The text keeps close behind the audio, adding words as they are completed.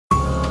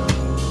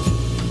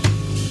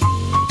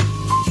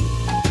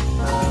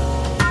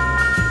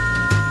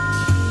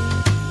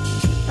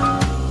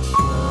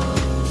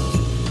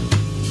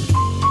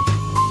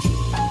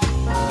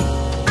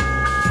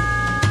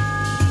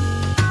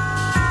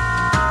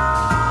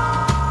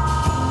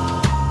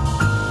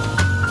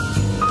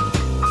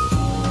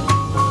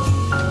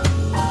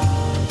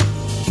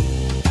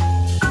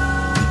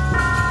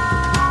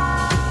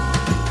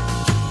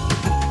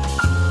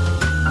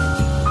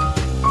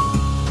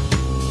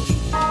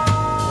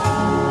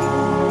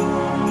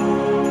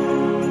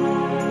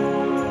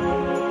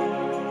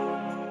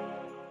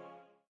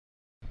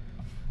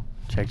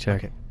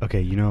check.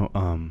 Okay. You know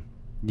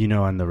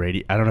on the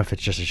radio, I don't know if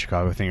it's just a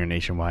Chicago thing or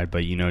nationwide,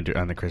 but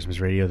on the Christmas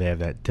radio they have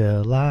that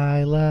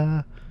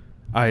Delilah.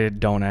 I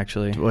don't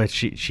actually. Well,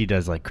 she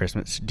does like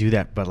Christmas. Do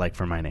that, but like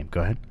for my name.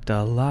 Go ahead.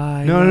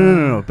 Delilah.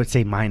 No. But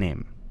say my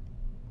name.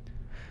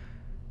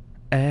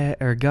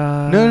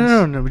 Ergas.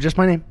 No. Just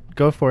my name.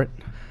 Go for it.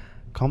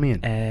 Call me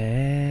in.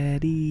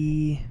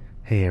 Eddy.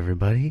 Hey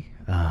everybody.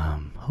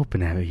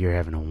 Hoping you're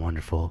having a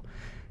wonderful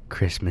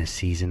Christmas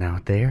season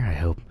out there. I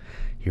hope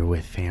you're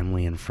with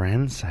family and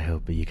friends. I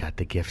hope you got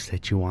the gifts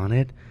that you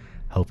wanted.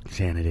 Hope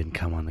Santa didn't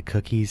come on the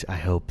cookies. I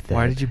hope that.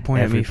 Why did you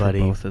point at me for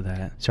both of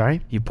that?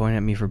 Sorry? You point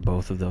at me for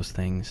both of those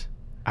things.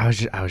 I was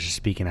just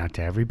speaking out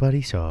to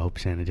everybody, so I hope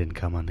Santa didn't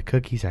come on the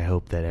cookies. I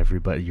hope that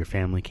everybody, your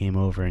family came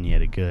over and you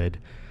had a good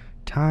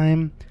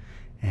time.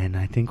 And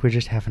I think we're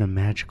just having a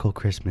magical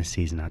Christmas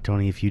season. Now,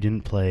 Tony, if you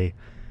didn't play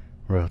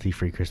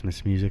royalty-free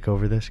Christmas music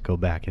over this, go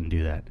back and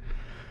do that.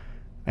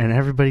 And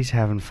everybody's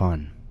having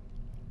fun.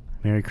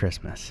 Merry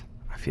Christmas.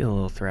 I feel a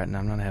little threatened.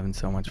 I'm not having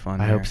so much fun.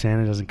 I hope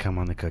Santa doesn't come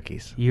on the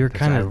cookies.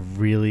 I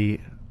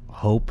really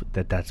hope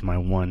that's my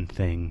one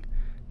thing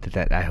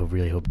that I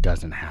really hope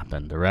doesn't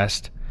happen. The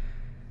rest,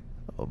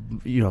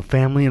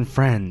 family and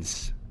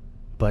friends,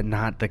 but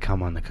not to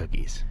come on the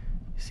cookies.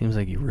 Seems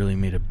like you really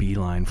made a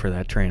beeline for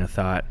that train of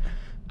thought.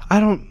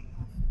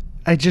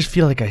 I just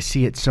feel like I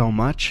see it so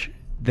much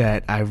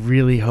that I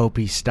really hope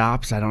he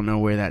stops. I don't know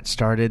where that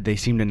started. They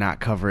seem to not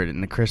cover it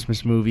in the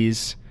Christmas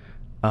movies.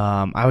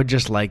 I would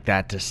just like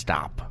that to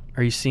stop.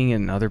 Are you seeing it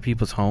in other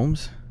people's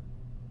homes?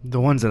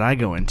 The ones that I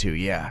go into,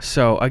 yeah.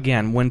 So,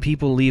 again, when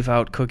people leave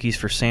out cookies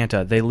for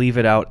Santa, they leave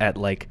it out at,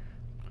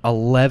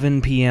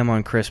 11 p.m.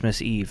 on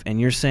Christmas Eve.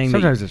 And you're saying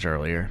sometimes it's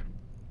earlier.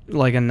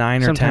 Like a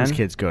 9 or 10? Sometimes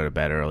kids go to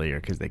bed earlier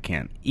because they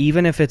can't.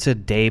 Even if it's a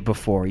day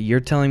before, you're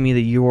telling me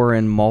that you are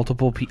in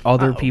multiple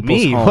other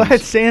people's homes.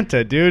 What?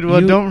 Santa, dude?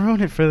 Well, don't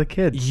ruin it for the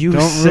kids.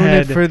 Don't ruin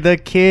it for the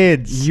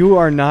kids. You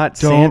are not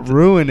Santa. Don't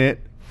ruin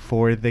it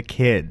for the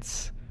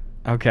kids.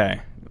 Okay.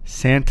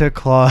 Santa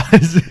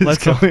Claus.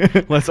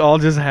 Let's all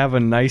just have a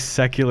nice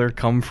secular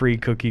cum-free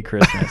cookie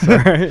Christmas. All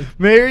right.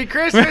 Merry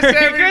Christmas,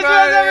 everybody! Christmas,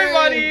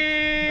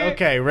 everybody!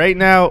 Okay, right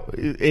now,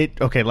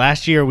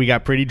 last year we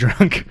got pretty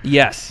drunk.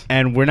 Yes.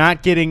 And we're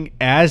not getting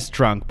as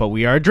drunk, but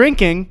we are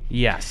drinking.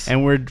 Yes.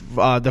 And we're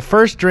the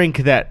first drink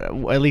that,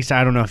 at least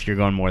I don't know if you're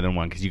going more than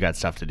one because you got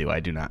stuff to do. I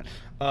do not.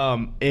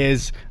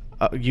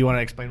 You want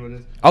to explain what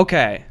it is?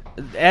 Okay.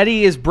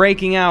 Eddy is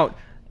breaking out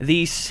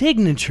the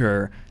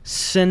signature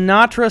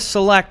Sinatra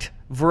Select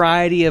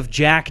variety of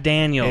Jack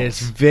Daniels.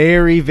 It's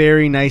very,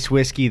 very nice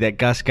whiskey that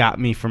Gus got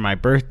me for my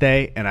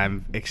birthday, and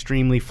I'm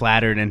extremely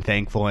flattered and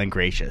thankful and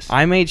gracious.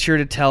 I made sure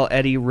to tell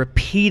Eddy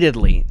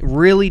repeatedly,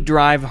 really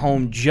drive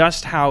home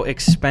just how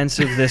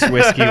expensive this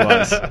whiskey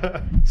was,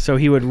 so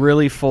he would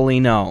really fully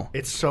know.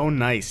 It's so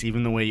nice,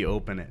 even the way you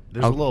open it.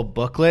 There's a little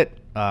booklet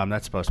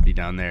that's supposed to be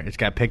down there. It's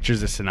got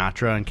pictures of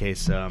Sinatra in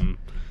case...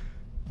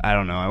 I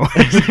don't know. I want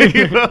to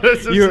take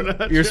photos of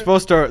Sinatra. You're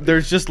supposed to.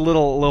 There's just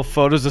little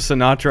photos of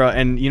Sinatra,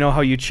 and you know how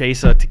you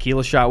chase a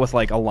tequila shot with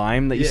like a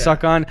lime that you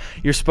suck on.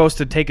 You're supposed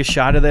to take a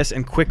shot of this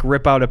and quick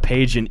rip out a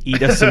page and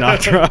eat a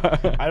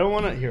Sinatra. I don't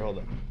want to. Here, hold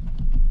on.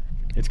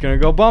 It's gonna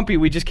go bumpy.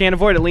 We just can't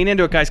avoid it. Lean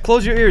into it, guys.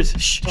 Close your ears.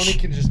 Shh.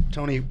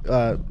 Tony,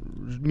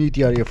 mute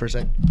the audio for a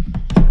sec.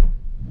 Oh,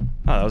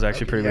 that was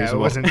actually pretty reasonable.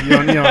 It wasn't. You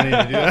don't need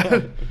to do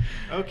that.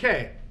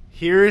 Okay.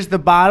 Here is the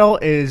bottle.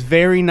 It is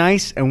very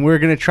nice, and we're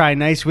going to try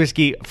nice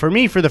whiskey, for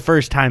me, for the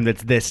first time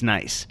that's this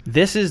nice.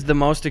 This is the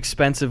most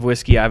expensive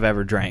whiskey I've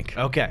ever drank.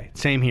 Okay,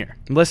 same here.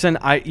 Listen,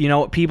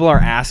 people are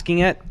asking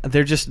it.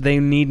 They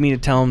need me to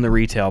tell them the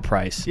retail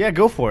price. Yeah,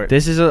 go for it.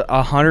 This is a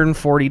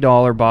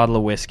 $140 bottle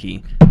of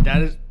whiskey.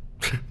 That is...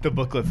 the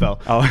booklet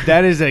fell. Oh.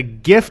 That is a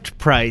gift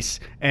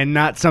price and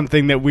not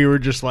something that we were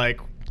just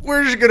like...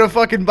 We're just going to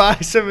fucking buy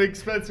some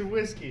expensive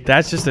whiskey.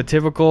 That's just a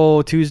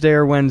typical Tuesday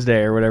or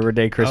Wednesday or whatever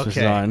day Christmas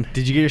is on.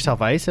 Did you get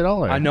yourself ice at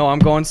all? Or? I know. I'm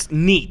going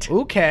neat.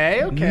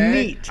 Okay.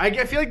 Neat.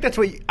 I feel like that's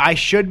what I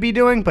should be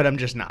doing, but I'm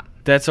just not.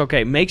 That's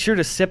okay. Make sure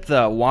to sip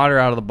the water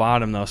out of the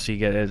bottom, though, so you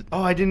get it.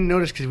 Oh, I didn't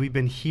notice because we've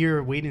been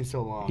here waiting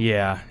so long.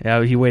 Yeah,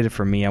 he waited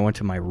for me. I went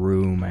to my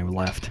room. I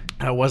left.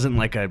 That wasn't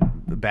like a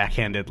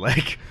backhanded,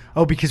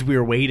 because we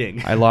were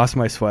waiting. I lost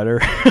my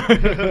sweater.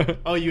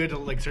 Oh, you had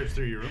to, search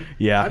through your room?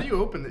 Yeah. How do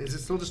you open it? Is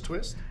it still just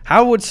twist?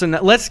 How would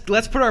let's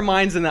put our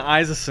minds in the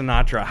eyes of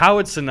Sinatra. How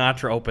would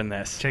Sinatra open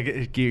this? Check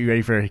it. Get you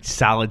ready for a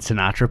solid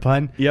Sinatra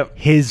pun? Yep.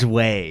 His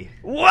way.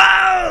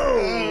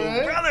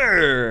 Whoa!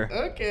 Brother!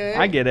 Okay.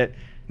 I get it.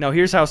 No,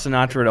 here's how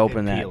Sinatra would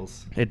open that.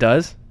 Peels. It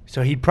does?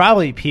 So he'd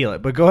probably peel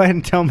it, but go ahead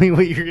and tell me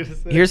what you're going to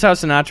say. Here's how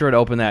Sinatra would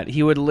open that.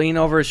 He would lean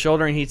over his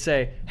shoulder and he'd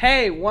say,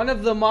 "Hey, one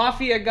of the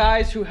mafia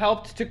guys who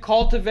helped to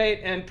cultivate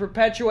and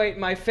perpetuate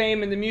my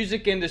fame in the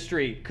music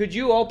industry. Could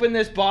you open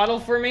this bottle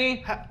for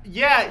me?"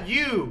 Yeah,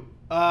 you.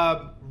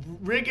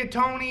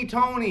 Rigatoni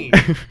Tony.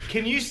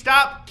 Can you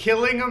stop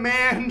killing a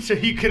man so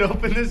you could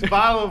open this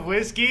bottle of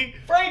whiskey?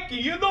 Frankie,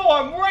 you know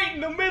I'm right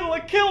in the middle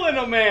of killing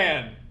a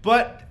man.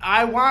 But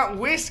I want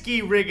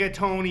whiskey,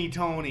 rigatoni,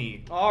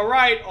 Tony. All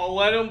right, I'll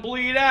let him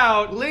bleed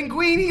out.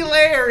 Linguini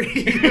Larry.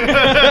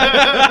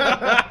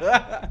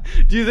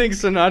 Do you think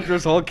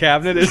Sinatra's whole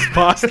cabinet is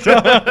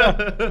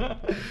pasta?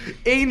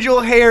 Angel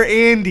Hair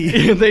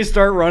Andy. They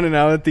start running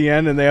out at the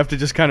end, and they have to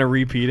just kind of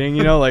repeating,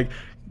 like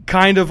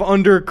kind of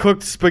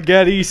undercooked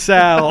spaghetti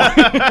Sal.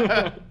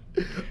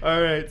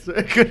 All right, so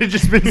it could have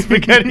just been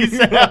spaghetti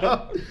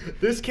Sal.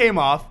 This came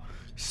off,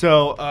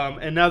 so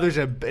and now there's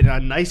a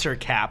nicer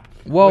cap.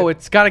 Whoa,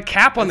 it's got a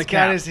cap on the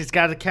cap. It's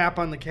got a cap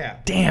on the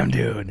cap. Damn,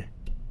 dude.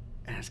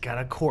 And it's got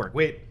a cork.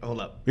 Wait,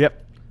 hold up.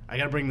 Yep. I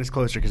gotta bring this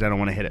closer because I don't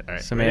want to hit it. All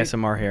right. Some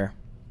ASMR here.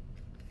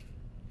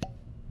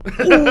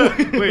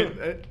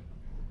 Wait.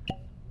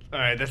 All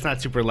right, that's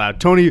not super loud.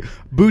 Tony,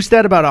 boost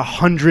that about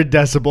 100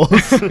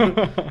 decibels.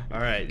 All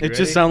right. It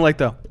just sounds like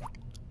the.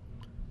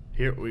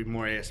 Here,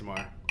 more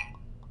ASMR.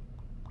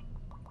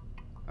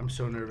 I'm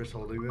so nervous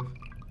holding this.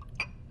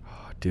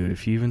 Oh, dude,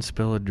 if you even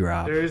spill a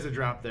drop. There is a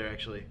drop there,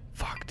 actually.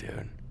 Fuck,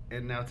 dude.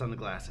 And now it's on the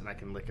glass, and I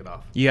can lick it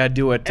off. You gotta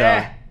do what.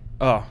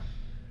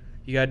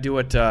 You gotta do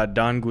what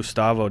Don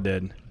Gustavo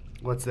did.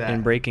 What's that?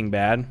 In Breaking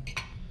Bad.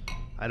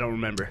 I don't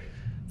remember.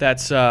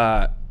 That's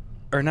or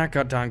not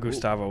Don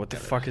Gustavo. What the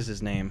fuck is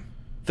his name?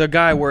 The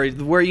guy where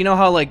you know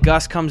how like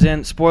Gus comes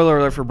in. Spoiler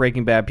alert for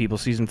Breaking Bad, people.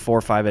 Season 4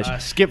 or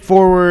 5ish. Skip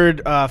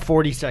forward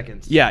 40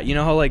 seconds. Yeah, you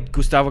know how like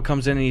Gustavo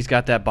comes in and he's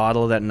got that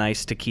bottle of that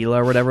nice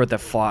tequila or whatever with the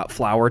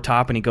flower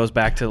top, and he goes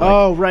back to like.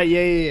 Oh right,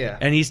 yeah.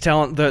 And he's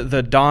telling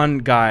the Don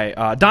guy,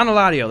 Don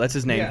Eladio, that's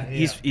his name.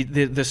 Yeah.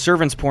 The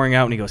servant's pouring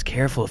out, and he goes,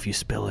 "Careful, if you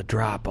spill a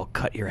drop, I'll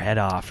cut your head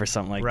off," or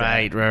something like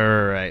that.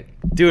 Right.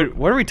 Dude,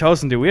 what are we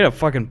toasting to? We had a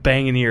fucking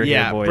banging year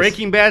here, boys.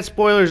 Breaking Bad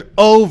spoilers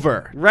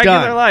over.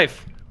 Regular Done.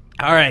 life.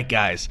 All right,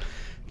 guys.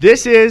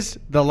 This is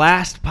the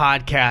last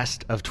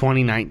podcast of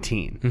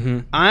 2019. Mm-hmm.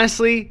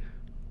 Honestly,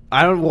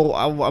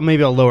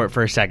 maybe I'll lower it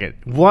for a second.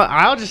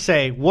 I'll just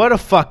say, what a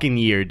fucking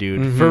year,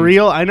 dude. Mm-hmm. For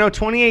real. I know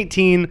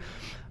 2018.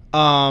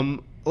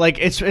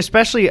 It's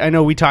especially. I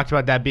know we talked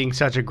about that being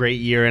such a great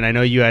year, and I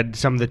know you had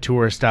some of the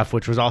tour stuff,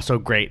 which was also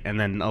great, and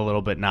then a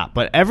little bit not.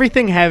 But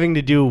everything having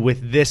to do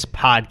with this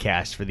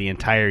podcast for the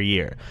entire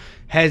year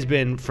has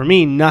been, for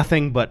me,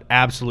 nothing but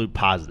absolute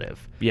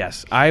positive.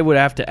 Yes, I would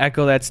have to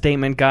echo that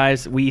statement,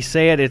 guys. We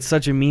say it's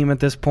such a meme at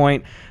this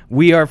point.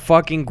 We are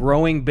fucking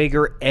growing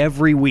bigger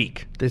every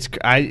week.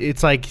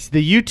 It's like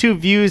the YouTube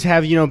views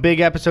have,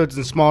 big episodes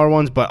and smaller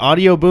ones, but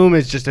Audio Boom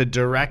is just a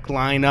direct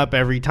line up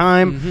every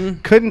time.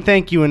 Mm-hmm. Couldn't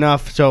thank you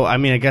enough. So, I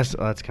mean, I guess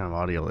that's kind of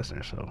audio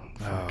listeners. So,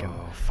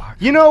 fuck.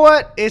 You know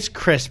what? It's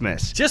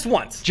Christmas. Just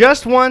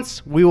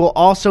once. We will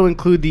also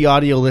include the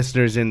audio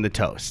listeners in the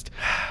toast.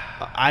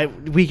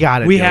 We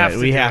have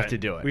to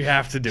do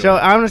it. So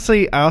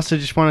honestly, I also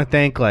just want to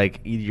thank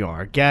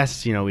our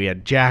guests. We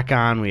had Jack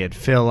on, we had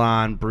Phil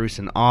on, Bruce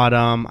and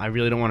Autumn. I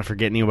really don't want to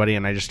forget anybody,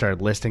 and I just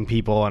started listing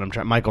people. And I'm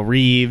trying. Michael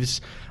Reeves.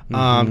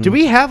 Do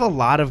we have a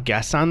lot of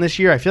guests on this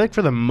year? I feel like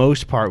for the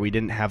most part, we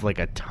didn't have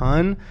a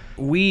ton.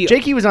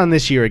 Jakey was on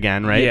this year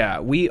again, right? Yeah,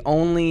 we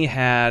only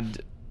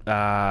had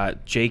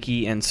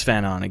Jakey and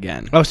Sven on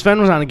again. Oh, Sven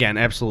was on again.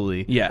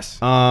 Absolutely. Yes.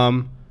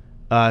 So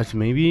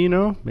maybe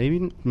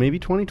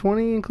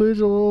 2020 includes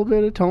a little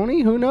bit of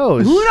Tony. Who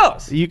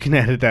knows? You can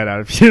edit that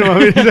out if you don't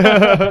want me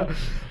to.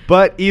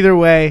 But either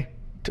way,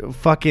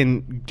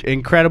 fucking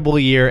incredible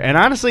year. And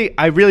honestly,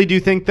 I really do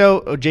think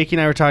though, Jakey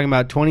and I were talking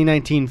about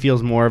 2019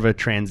 feels more of a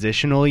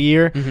transitional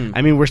year. Mm-hmm.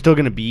 I mean, we're still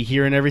going to be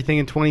here and everything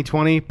in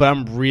 2020, but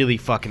I'm really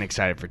fucking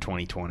excited for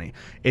 2020.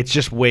 It's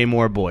just way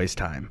more boys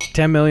time.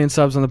 10 million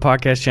subs on the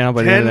podcast channel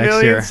by the end of next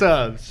year. 10 million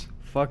subs.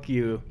 Fuck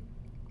you.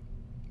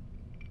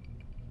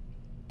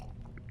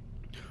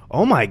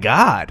 Oh my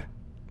God.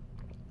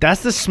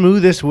 That's the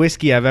smoothest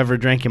whiskey I've ever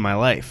drank in my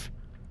life.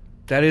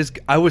 That is,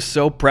 I was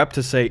so prepped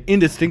to say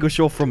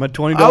indistinguishable from a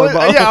 $20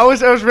 bottle. Yeah, I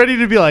was ready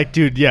to be like,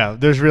 dude, yeah,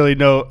 there's really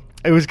no,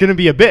 it was going to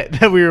be a bit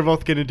that we were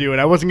both going to do,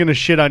 and I wasn't going to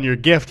shit on your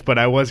gift, but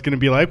I was going to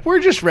be like, we're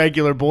just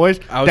regular boys.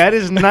 That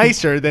is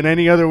nicer than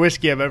any other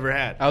whiskey I've ever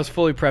had. I was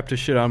fully prepped to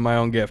shit on my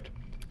own gift.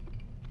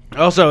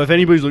 Also, if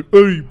anybody's like,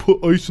 hey, you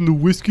put ice in the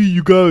whiskey,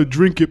 you got to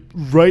drink it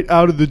right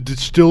out of the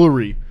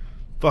distillery.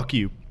 Fuck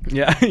you.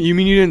 Yeah, you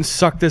mean you didn't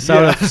suck this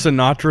out of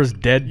Sinatra's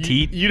dead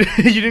teeth? You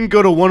didn't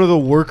go to one of the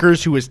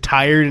workers who was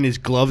tired and his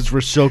gloves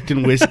were soaked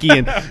in whiskey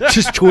and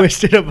just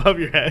twist it above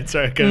your head.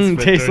 Sorry, I kind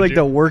of tastes like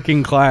the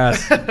working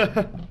class.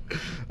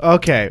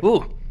 Okay.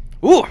 Ooh,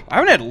 I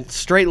haven't had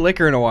straight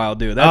liquor in a while,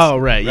 dude.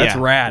 That's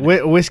rad.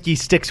 Whiskey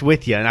sticks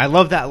with you, and I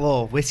love that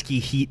little whiskey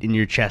heat in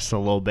your chest a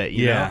little bit,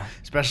 you know?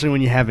 Especially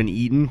when you haven't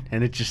eaten,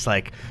 and it's just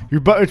like,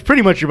 it's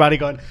pretty much your body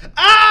going,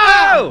 ah!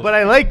 But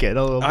I like it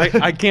a little bit.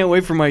 I can't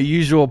wait for my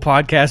usual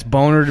podcast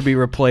boner to be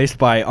replaced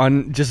by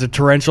just a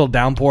torrential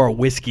downpour of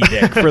whiskey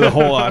dick for the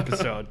whole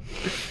episode.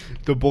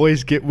 The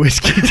boys get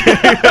whiskey dick.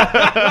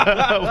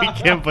 We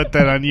can't put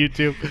that on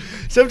YouTube.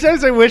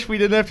 Sometimes I wish we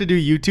didn't have to do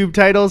YouTube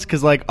titles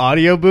because, like,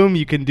 Audio Boom,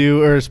 you can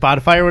do, or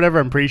Spotify or whatever.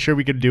 I'm pretty sure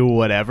we could do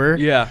whatever.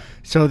 Yeah.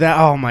 So that,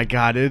 oh my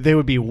God, they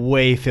would be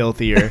way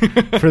filthier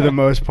for the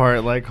most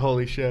part. Like,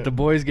 holy shit. The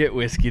boys get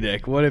whiskey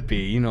dick. What it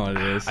be? You know what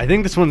it is. I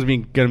think this one's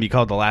going to be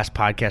called the last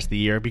podcast of the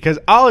year because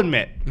I'll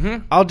admit,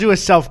 I'll do a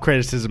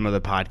self-criticism of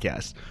the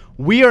podcast.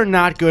 We are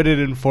not good at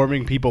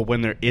informing people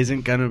when there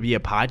isn't going to be a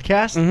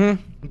podcast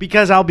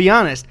because I'll be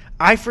honest,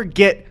 I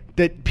forget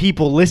that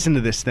people listen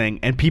to this thing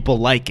and people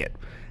like it.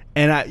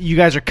 And you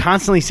guys are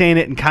constantly saying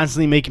it and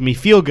constantly making me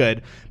feel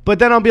good. But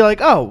then I'll be like,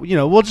 oh,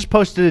 we'll just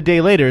post it a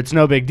day later. It's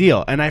no big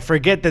deal. And I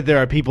forget that there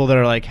are people that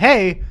are like,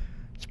 hey,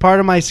 it's part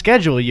of my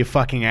schedule, you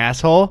fucking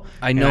asshole.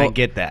 I know. And I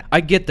get that.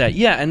 I get that.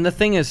 Yeah, and the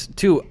thing is,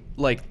 too,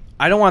 like,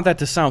 I don't want that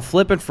to sound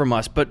flippant from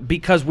us, but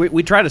because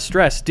we try to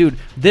stress, dude,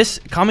 this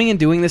coming and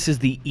doing this is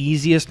the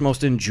easiest,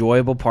 most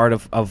enjoyable part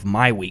of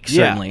my week,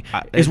 certainly,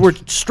 is we're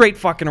straight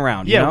fucking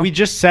around. Yeah, you know? we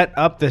just set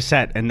up the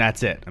set, and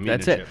that's it.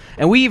 That's it.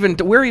 And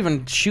we're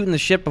even shooting the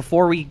shit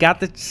before we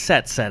got the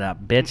set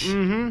up, bitch.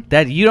 Mm-hmm.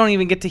 That you don't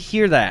even get to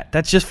hear that.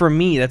 That's just for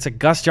me. That's a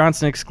Gus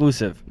Johnson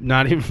exclusive.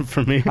 Not even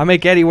for me. I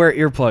make Eddie wear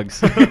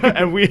earplugs.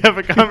 And we have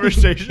a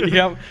conversation.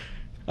 Yep.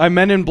 I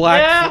Men in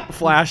Black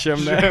flash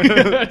him.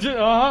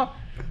 Uh-huh.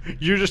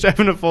 You're just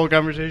having a full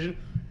conversation?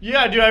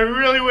 Yeah, dude, I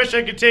really wish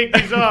I could take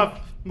these off.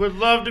 Would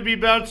love to be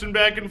bouncing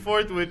back and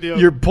forth with you.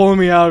 You're pulling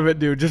me out of it,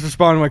 dude. Just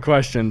respond to my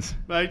questions.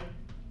 I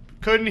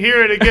couldn't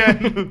hear it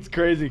again. It's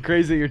crazy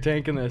that you're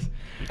tanking this.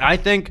 I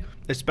think,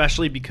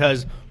 especially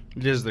because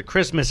this is the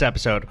Christmas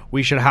episode,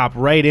 we should hop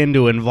right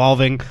into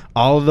involving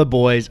all of the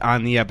boys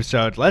on the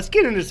episode. Let's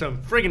get into some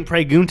friggin'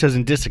 preguntas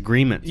and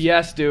disagreements.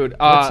 Yes, dude.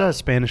 What's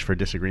Spanish for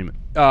disagreement?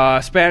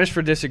 Spanish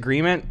for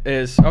disagreement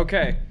is,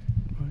 okay.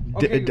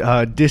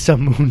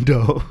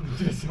 Disamundo.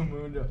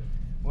 Disamundo.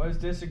 What is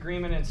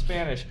disagreement in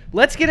Spanish?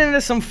 Let's get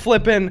into some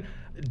flippin'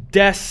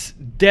 Despacitos,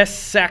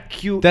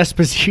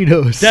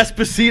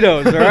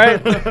 all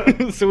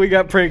right? So we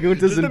got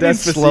preguntas and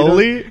Despacitos.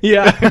 Slowly?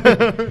 Yeah.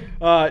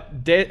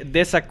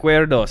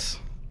 Desacuerdos.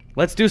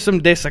 Let's do some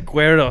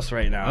desacuerdos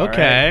right now.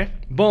 Okay.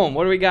 Right? Boom.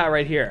 What do we got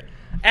right here?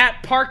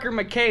 At Parker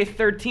McKay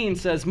 13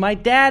 says, my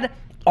dad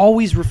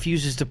always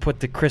refuses to put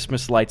the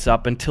Christmas lights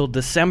up until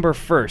December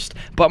 1st,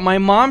 but my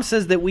mom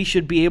says that we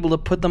should be able to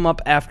put them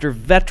up after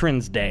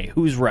Veterans Day.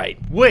 Who's right?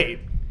 Wait.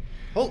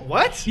 Oh,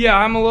 what? Yeah,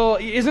 I'm a little...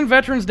 Isn't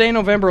Veterans Day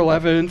November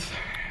 11th?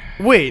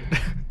 Wait.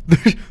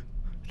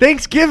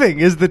 Thanksgiving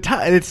is the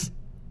time. It's...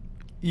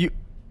 you.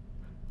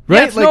 Right?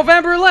 Yeah, it's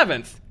November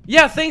 11th.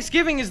 Yeah,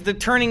 Thanksgiving is the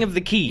turning of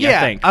the key,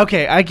 I think.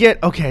 Okay, I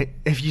get... Okay,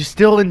 if you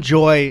still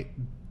enjoy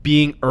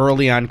being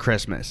early on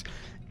Christmas...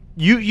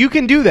 You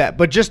can do that,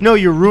 but just know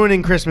you're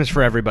ruining Christmas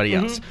for everybody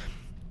else.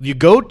 You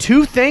go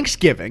to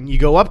Thanksgiving, you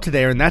go up to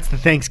there, and that's the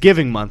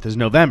Thanksgiving month is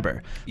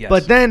November. Yes.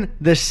 But then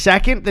the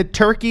second the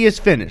turkey is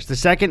finished, the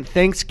second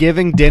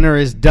Thanksgiving dinner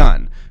is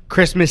done,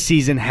 Christmas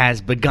season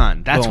has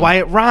begun. That's why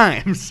it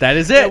rhymes. That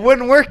is it. It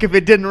wouldn't work if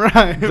it didn't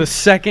rhyme. The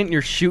second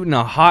you're shooting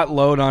a hot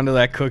load onto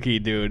that cookie,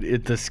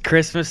 dude, the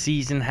Christmas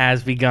season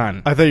has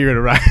begun. I thought you were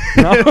going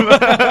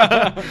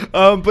to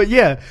rhyme. But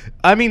yeah,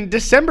 I mean,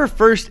 December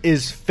 1st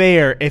is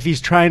fair if he's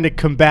trying to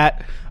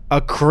combat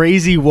a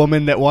crazy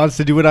woman that wants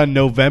to do it on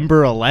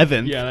November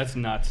 11th. Yeah, that's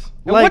nuts.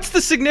 And Like, what's the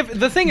significance?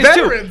 The thing is,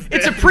 Veterans too, Day.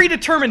 it's a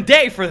predetermined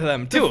day for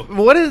them, too.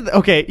 What is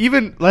okay?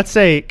 Even let's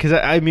say, because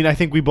I mean, I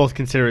think we both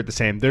consider it the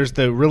same. There's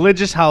the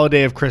religious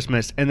holiday of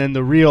Christmas, and then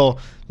the real,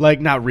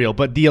 like not real,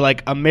 but the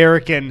like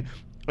American,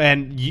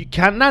 and you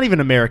can't not even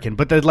American,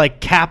 but the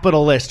like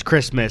capitalist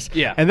Christmas.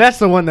 Yeah, and that's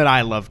the one that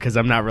I love because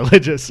I'm not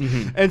religious,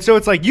 and so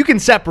it's like you can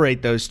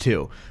separate those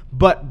two.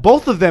 But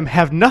both of them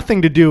have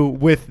nothing to do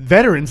with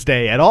Veterans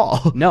Day at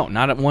all. No,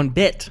 not at one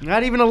bit.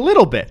 Not even a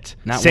little bit.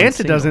 Not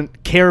Santa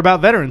doesn't care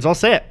about veterans. I'll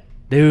say it.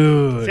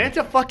 Dude.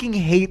 Santa fucking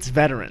hates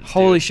veterans.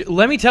 Holy shit.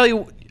 Let me tell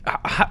you,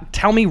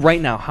 tell me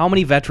right now, how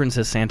many veterans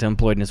has Santa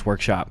employed in his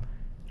workshop?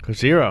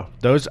 0.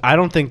 I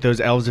don't think those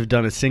elves have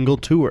done a single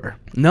tour.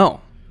 No.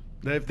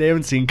 They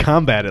haven't seen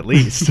combat, at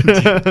least.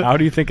 How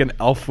do you think an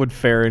elf would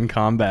fare in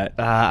combat?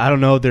 I don't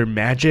know. They're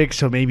magic,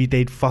 so maybe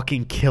they'd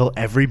fucking kill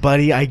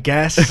everybody, I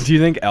guess. Do you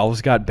think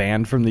elves got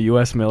banned from the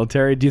U.S.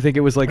 military? Do you think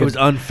it was like... It was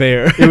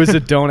unfair. It was a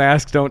don't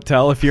ask, don't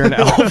tell if you're an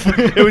elf?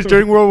 It was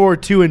during World War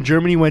II, and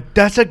Germany went,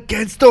 that's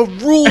against the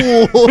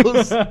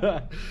rules!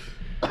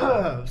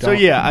 So,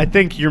 yeah, I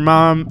think your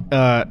mom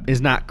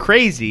is not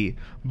crazy,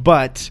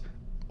 but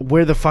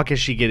where the fuck is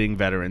she getting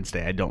Veterans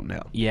Day? I don't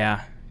know.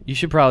 Yeah. You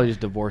should probably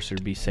just divorce her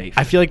to be safe.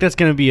 I feel like that's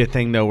going to be a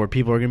thing, though, where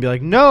people are going to be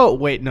like, no,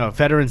 wait, no,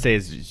 Veterans Day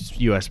is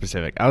U.S.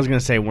 specific. I was going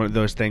to say one of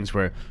those things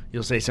where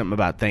you'll say something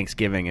about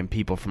Thanksgiving and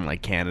people from,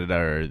 like, Canada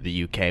or the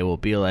U.K. will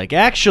be like,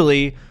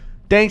 actually,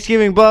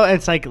 Thanksgiving, blah. And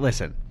it's like,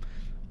 listen,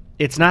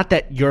 it's not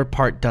that your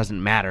part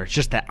doesn't matter. It's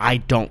just that I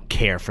don't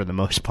care for the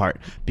most part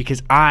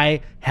because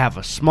I have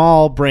a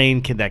small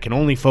brain that can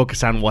only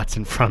focus on what's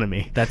in front of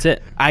me. That's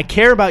it. I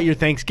care about your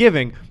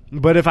Thanksgiving,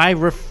 but if I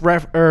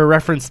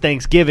reference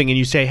Thanksgiving and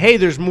you say, hey,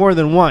 there's more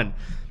than one,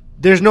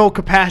 there's no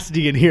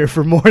capacity in here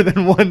for more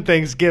than one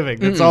Thanksgiving.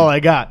 That's all I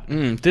got.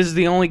 This is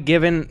the only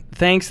given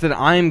thanks that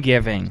I'm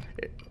giving.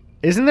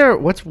 Isn't there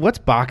what's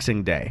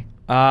Boxing Day?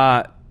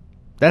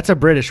 That's a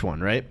British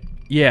one, right?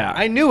 Yeah.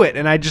 I knew it,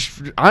 and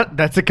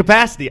that's a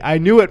capacity. I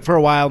knew it for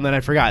a while, and then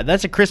I forgot.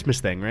 That's a Christmas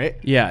thing, right?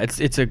 Yeah,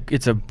 it's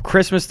a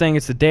Christmas thing.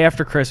 It's the day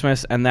after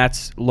Christmas, and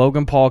that's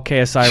Logan Paul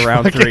KSI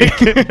round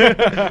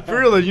 3. For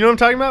real, you know what I'm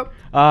talking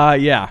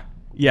about? Yeah.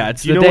 Yeah,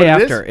 it's the know day what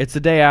it after. It's the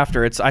day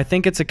after. I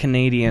think it's a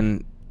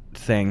Canadian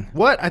thing.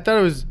 What? I thought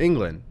it was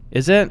England.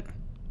 Is it?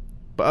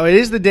 But it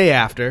is the day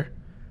after.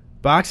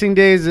 Boxing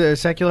Day is a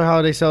secular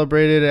holiday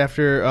celebrated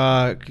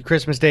after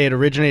Christmas Day. It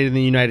originated in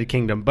the United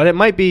Kingdom, but it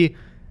might be...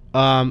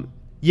 and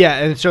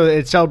so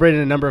it's celebrated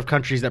in a number of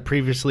countries that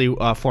previously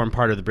formed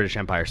part of the British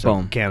Empire, so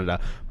Boom.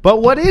 Canada.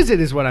 But what is it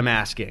is what I'm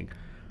asking.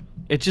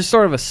 It's just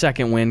sort of a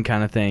second win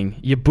kind of thing.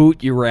 You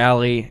boot, you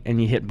rally,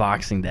 and you hit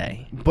Boxing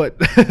Day. But,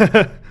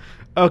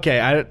 okay,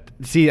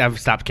 I've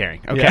stopped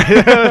caring. Okay,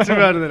 Yeah. let's move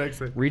on to the next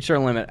thing. Reach our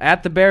limit.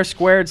 At the Bear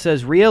Squared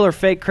says, real or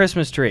fake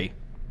Christmas tree?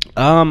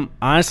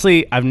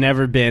 Honestly, I've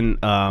never been,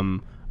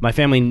 my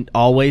family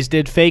always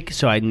did fake,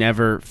 so I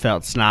never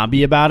felt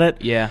snobby about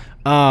it. Yeah.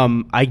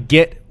 I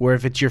get where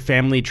if it's your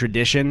family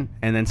tradition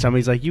and then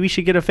somebody's like, we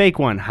should get a fake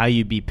one, how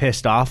you'd be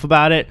pissed off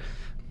about it.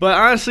 But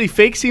honestly,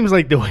 fake seems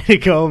like the way to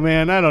go,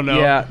 man. I don't know.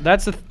 Yeah,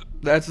 that's the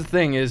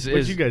thing is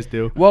What you guys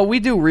do? Well, we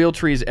do real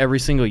trees every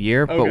single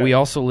year, but Okay. we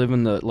also live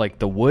in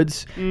the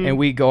woods, and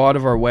we go out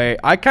of our way.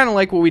 I kind of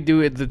like what we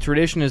do. The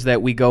tradition is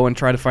that we go and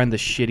try to find the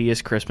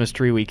shittiest Christmas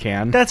tree we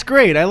can. That's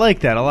great. I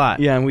like that a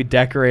lot. Yeah, and we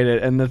decorate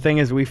it. And the thing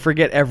is, we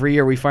forget every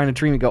year. We find a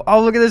tree and we go,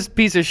 oh, look at this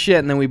piece of shit.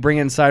 And then we bring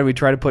it inside. We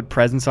try to put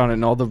presents on it,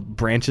 and all the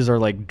branches are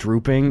like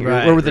drooping,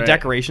 or with the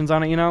decorations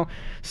on it, you know?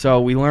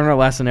 So we learn our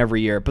lesson every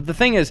year. But the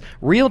thing is,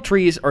 real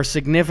trees are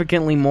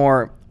significantly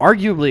more,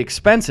 arguably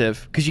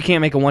expensive, because you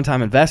can't make a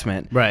one-time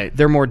investment. Right.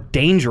 They're more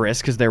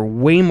dangerous because they're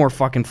way more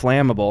fucking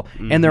flammable,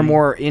 and they're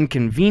more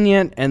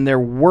inconvenient, and they're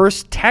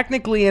worse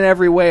technically in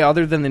every way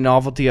other than the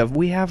novelty of,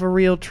 we have a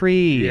real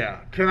tree. Yeah.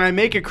 Can I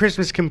make a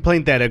Christmas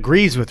complaint that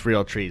agrees with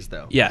real trees,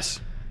 though?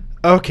 Yes.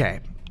 Okay.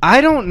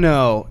 I don't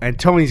know, and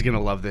Tony's going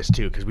to love this,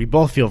 too, because we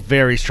both feel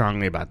very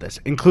strongly about this,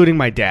 including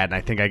my dad, and I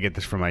think I get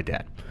this from my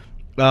dad.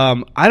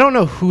 I don't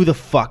know who the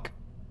fuck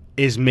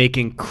is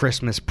making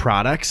Christmas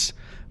products,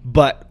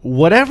 but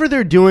whatever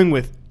they're doing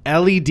with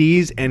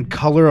LEDs and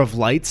color of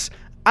lights,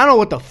 I don't know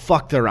what the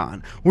fuck they're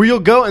on. Where you'll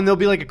go and there'll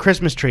be like a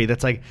Christmas tree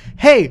that's like,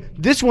 hey,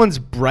 this one's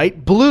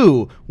bright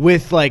blue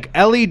with like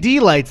LED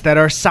lights that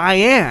are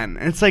cyan.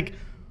 And it's like,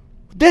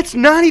 that's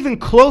not even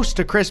close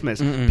to Christmas.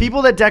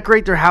 People that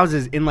decorate their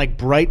houses in like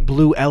bright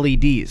blue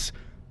LEDs,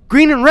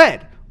 green and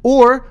red,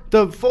 or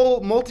the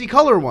full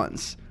multicolor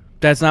ones.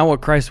 That's not what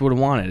Christ would have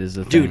wanted, is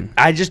the thing. Dude,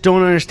 I just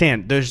don't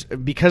understand.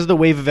 Because of the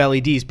wave of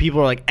LEDs, people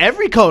are like,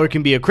 every color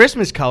can be a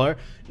Christmas color.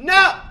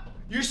 No!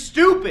 You're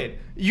stupid.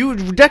 You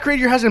decorate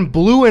your house in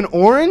blue and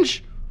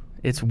orange?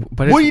 What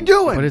are you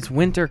doing? But it's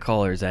winter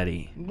colors,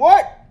 Eddie.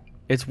 What?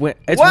 It's What?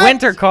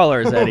 winter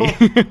colors, Eddie.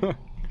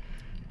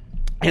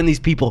 And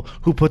these people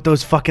who put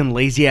those fucking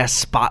lazy-ass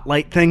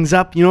spotlight things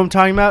up, you know what I'm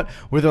talking about?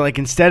 Where they're like,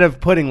 instead of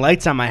putting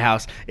lights on my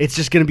house, it's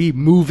just going to be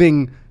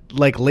moving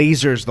like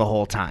lasers the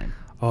whole time.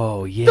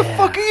 Oh, yeah. The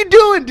fuck are you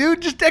doing, dude?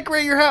 Just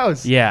decorate your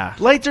house. Yeah.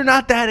 Lights are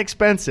not that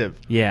expensive.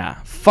 Yeah.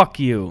 Fuck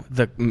you,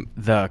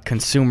 the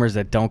consumers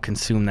that don't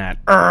consume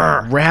that.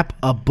 Urgh. Wrap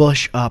a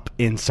bush up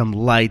in some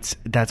lights.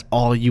 That's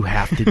all you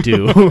have to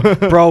do.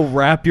 Bro,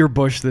 wrap your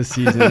bush this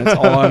season. That's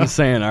all I'm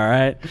saying, all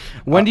right?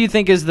 When do you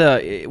think is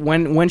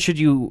when should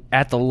you,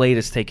 at the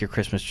latest, take your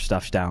Christmas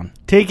stuff down?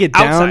 Take it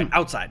down.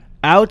 Outside.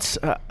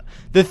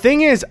 The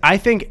thing is, I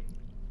think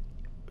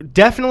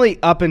definitely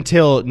up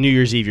until New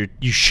Year's Eve,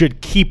 you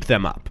should keep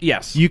them up.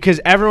 Yes. Because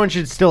everyone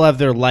should still have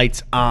their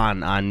lights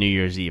on New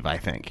Year's Eve, I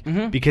think.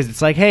 Because it's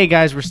like, hey,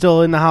 guys, we're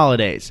still in the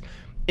holidays.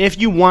 If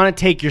you want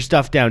to take your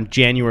stuff down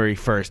January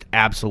 1st,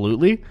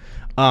 absolutely.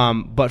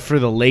 But for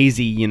the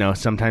lazy,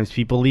 sometimes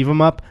people leave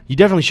them up. You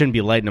definitely shouldn't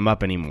be lighting them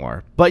up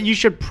anymore. But you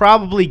should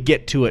probably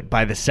get to it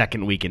by the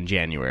second week in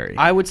January.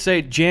 I would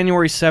say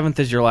January 7th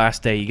is your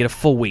last day. You get a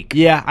full week.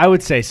 Yeah, I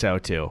would say so,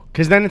 too.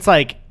 Because then it's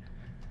like,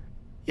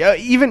 yeah,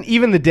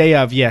 even the day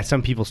of,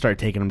 some people start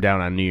taking them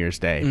down on New Year's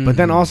Day. But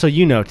then also,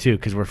 too,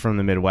 because we're from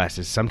the Midwest,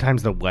 is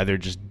sometimes the weather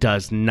just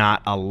does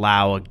not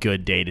allow a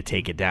good day to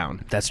take it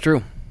down. That's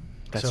true.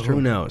 So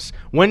who knows?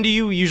 When do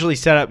you usually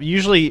set up?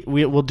 Usually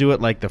we'll do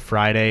it like the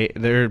Friday.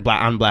 They're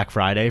on Black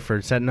Friday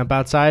for setting up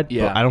outside.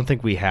 Yeah. But I don't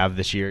think we have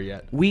this year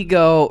yet. We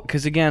go,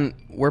 because again,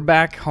 we're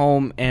back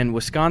home, and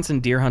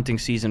Wisconsin deer hunting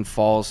season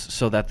falls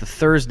so that the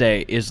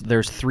Thursday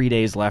there's 3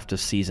 days left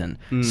of season.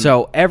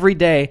 So every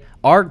day,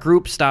 our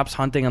group stops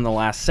hunting on the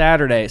last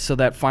Saturday, so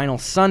that final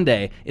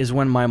Sunday is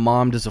when my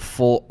mom does a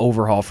full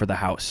overhaul for the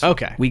house.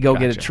 Okay. We go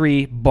get a Gotcha.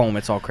 tree, boom,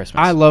 it's all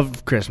Christmas. I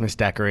love Christmas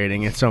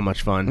decorating. It's so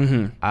much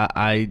fun.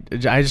 I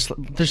just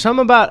there's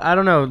something about, I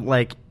don't know,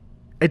 like,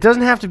 It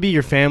doesn't have to be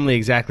your family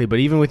exactly, but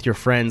even with your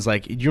friends,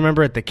 like, do you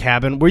remember at the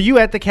cabin? Were you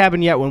at the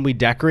cabin yet when we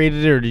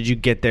decorated it, or did you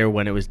get there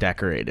when it was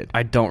decorated?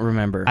 I don't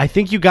remember. I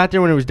think you got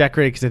there when it was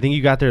decorated because I think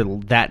you got there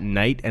that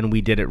night, and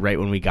we did it right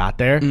when we got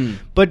there.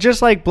 But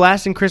just like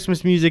blasting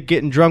Christmas music,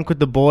 getting drunk with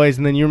the boys,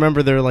 and then you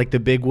remember there were like the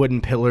big wooden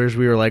pillars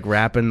we were like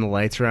wrapping the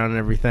lights around and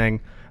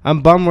everything.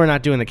 I'm bummed we're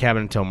not doing the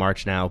cabin until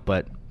March now,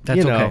 but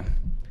That's okay.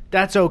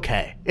 That's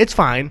okay. It's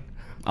fine.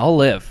 I'll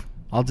live.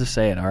 I'll just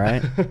say it, all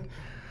right?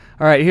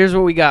 All right, here's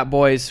what we got,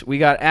 boys. We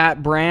got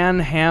at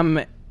Branham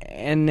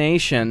and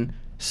Nation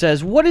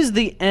says, what is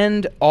the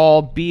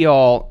end-all,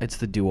 be-all? It's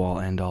the do-all,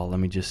 end-all, let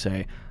me just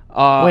say.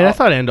 Wait, I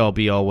thought end-all,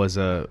 be-all was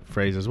a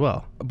phrase as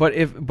well. But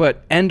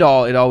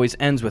end-all, it always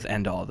ends with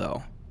end-all,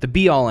 though. The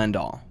be-all,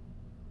 end-all.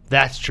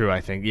 That's true,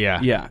 I think,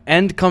 yeah. Yeah,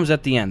 end comes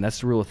at the end.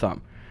 That's the rule of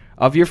thumb.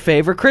 Of your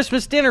favorite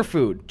Christmas dinner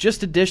food.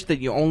 Just a dish that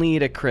you only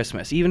eat at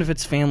Christmas, even if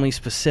it's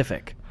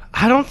family-specific.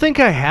 I don't think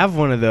I have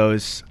one of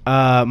those.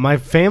 My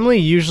family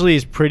usually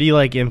is pretty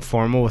like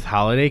informal with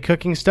holiday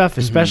cooking stuff,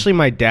 especially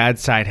my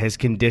dad's side has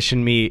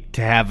conditioned me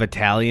to have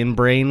Italian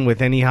brain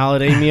with any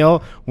holiday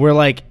meal where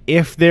like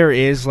if there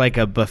is like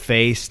a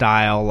buffet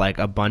style, like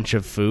a bunch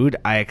of food,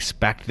 I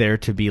expect there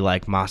to be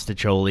like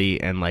mostaccioli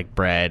and like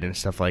bread and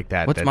stuff like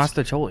that. What's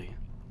mostaccioli?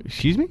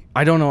 Excuse me?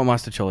 I don't know what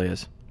mostaccioli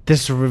is.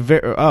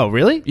 Oh,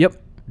 really? Yep.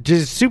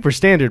 Just super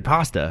standard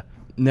pasta.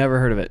 Never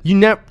heard of it. You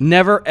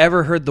never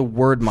ever heard the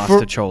word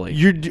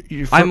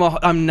mostaccioli.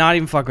 I'm not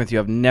even fucking with you.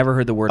 I've never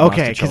heard the word mostaccioli.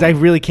 Okay, because I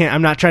really can't.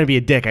 I'm not trying to be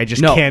a dick. I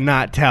just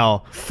cannot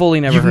tell. Fully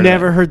never. You've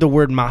never heard the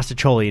word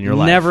mostaccioli in your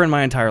life. Never in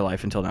my entire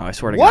life until now. I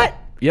swear to God. What?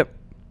 Yep.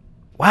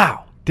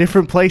 Wow.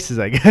 Different places,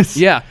 I guess.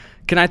 Yeah.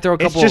 Can I throw a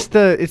couple? It's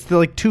the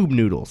like tube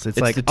noodles. It's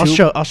like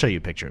I'll show you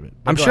a picture of it.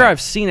 I'm sure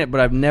I've seen it,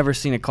 but I've never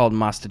seen it called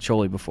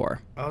mostaccioli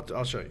before.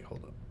 I'll show you.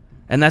 Hold up.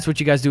 And that's what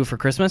you guys do for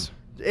Christmas?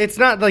 It's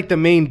not like the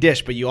main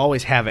dish, but you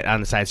always have it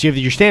on the side. So you have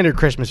your standard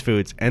Christmas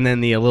foods and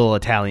then the little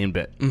Italian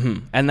bit.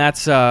 Mm-hmm. And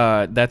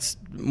that's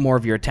more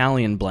of your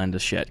Italian blend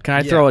of shit. Can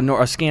I throw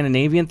a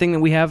Scandinavian thing that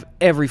we have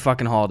every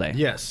fucking holiday?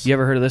 Yes. You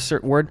ever heard of this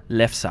word?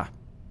 Lefse.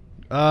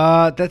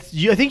 I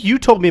think you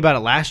told me about it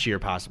last year,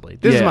 possibly.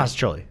 This is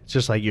mostaccioli. It's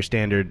just like your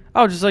standard.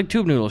 Oh, just like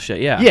tube noodle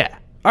shit. Yeah. Yeah.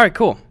 All right.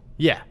 Cool.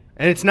 Yeah.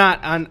 And it's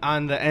not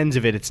on the ends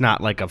of it. It's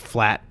not like a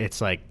flat. It's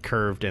like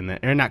curved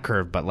or not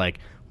curved, but like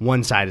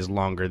one side is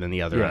longer than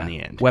the other on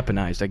the end.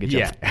 Weaponized. I get you.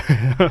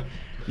 Yeah.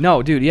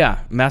 No, dude. Yeah.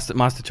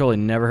 Mostaccioli.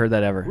 Never heard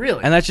that ever.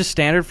 Really? And that's just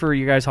standard for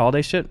you guys'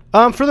 holiday shit.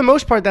 For the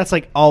most part, that's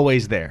like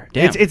always there.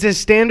 Damn. It's as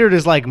standard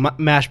as like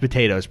mashed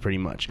potatoes, pretty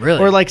much. Really?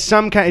 Or like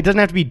some kind. It doesn't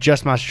have to be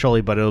just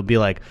mostaccioli, but it'll be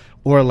like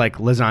or like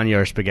lasagna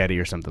or spaghetti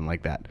or something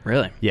like that.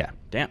 Really? Yeah.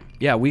 Damn.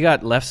 Yeah, we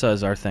got lefse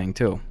as our thing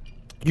too.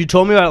 You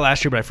told me about it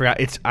last year, but I forgot.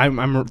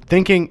 I'm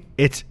thinking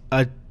it's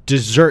a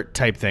dessert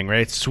type thing, right?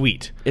 It's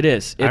sweet. It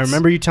is. I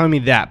remember you telling me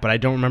that, but I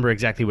don't remember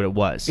exactly what it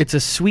was. It's a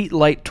sweet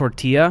light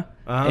tortilla,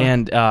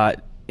 and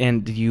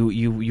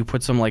you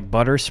put some like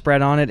butter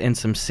spread on it and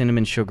some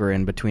cinnamon sugar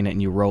in between it,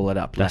 and you roll it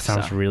up. That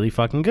sounds really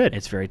fucking good.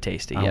 It's very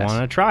tasty. I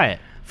want to try it.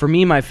 For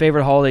me, my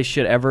favorite holiday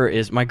shit ever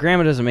is my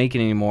grandma doesn't make it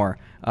anymore.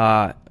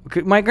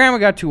 My grandma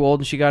got too old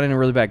and she got in a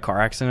really bad car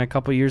accident a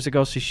couple years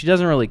ago, so she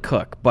doesn't really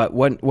cook. But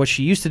what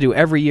she used to do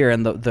every year,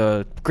 and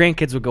the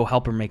grandkids would go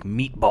help her make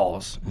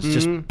meatballs. It's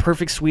just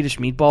perfect Swedish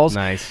meatballs.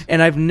 Nice.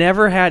 And I've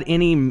never had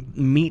any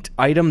meat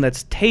item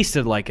that's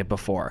tasted like it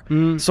before.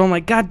 So I'm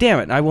like, God damn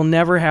it, I will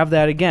never have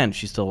that again.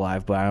 She's still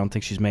alive, but I don't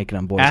think she's making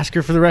them, boys. Ask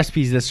her for the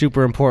recipes. That's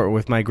super important.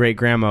 With my great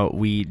grandma,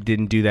 we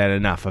didn't do that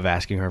enough of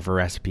asking her for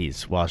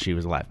recipes while she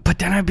was alive. But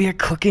then I'd be a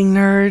cooking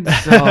nerd,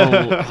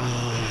 so...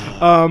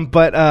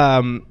 What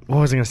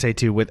was I going to say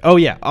too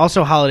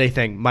also holiday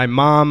thing. My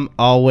mom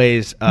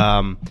always,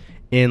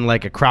 in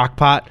like a crock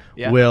pot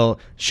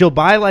she'll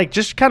buy like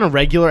just kind of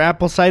regular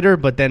apple cider,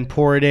 but then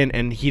pour it in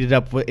and heat it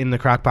up in the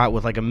crock pot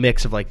with like a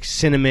mix of like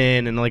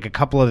cinnamon and like a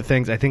couple other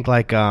things. I think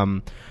like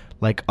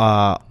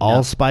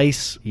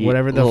allspice,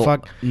 whatever the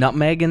fuck.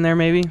 Nutmeg in there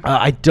maybe?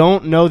 I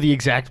don't know the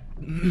exact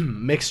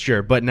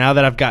mixture, but now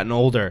that I've gotten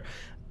older,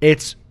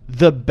 it's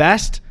the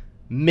best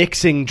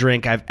mixing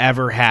drink I've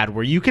ever had,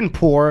 where you can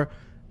pour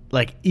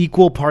like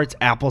equal parts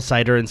apple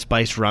cider and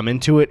spiced rum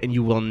into it and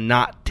you will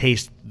not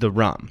taste the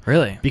rum.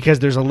 Really? Because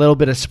there's a little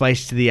bit of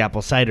spice to the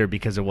apple cider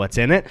because of what's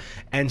in it.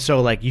 And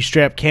so like you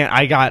straight up can't.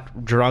 I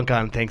got drunk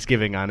on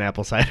Thanksgiving on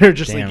apple cider,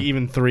 just like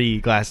even 3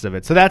 glasses of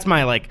it. So that's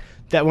my like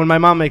that when my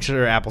mom makes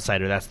her apple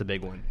cider, that's the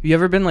big one. You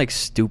ever been like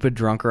stupid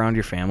drunk around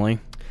your family?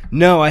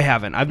 No, I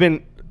haven't. I've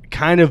been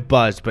kind of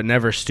buzzed but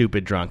never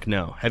stupid drunk.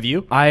 No. Have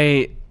you?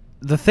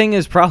 The thing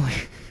is probably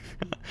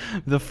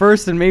the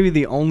first and maybe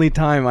the only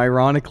time,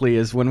 ironically,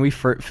 is when we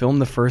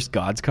filmed the first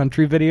God's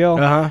Country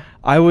video.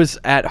 I was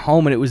at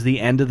home and it was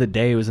the end of the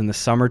day. It was in the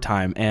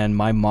summertime, and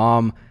my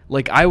mom,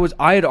 like I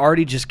had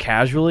already just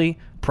casually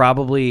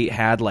probably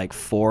had like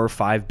 4 or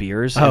 5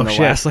 beers in the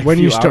last like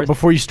few hours.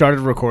 Before you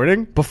started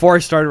recording? Before I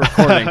started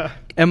recording.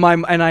 And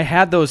I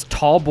had those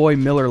tall boy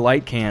Miller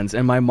Lite cans,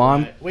 and my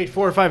mom... Wait,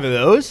 4 or 5 of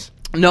those?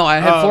 No, I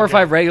had 4 or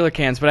 5 regular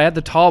cans, but I had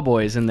the tall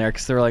boys in there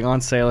because they were like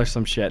on sale or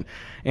some shit.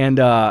 And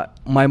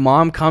my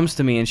mom comes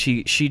to me and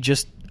she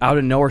just out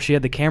of nowhere, she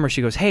had the camera.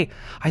 She goes, "Hey,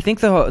 I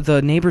think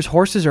the neighbor's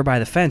horses are by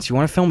the fence. You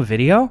want to film a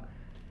video?"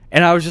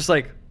 And I was just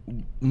like,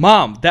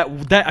 "Mom, that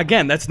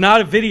again, that's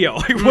not a video.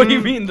 Like, what do you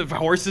mean the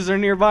horses are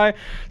nearby?"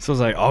 So I was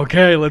like,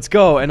 "Okay, let's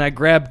go." And I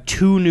grabbed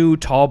 2 new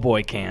tall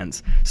boy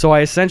cans. So I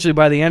essentially,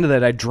 by the end of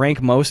that, I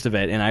drank most of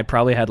it, and I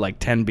probably had like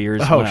 10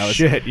 beers. Oh,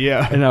 shit,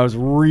 yeah. And I was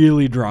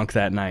really drunk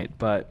that night,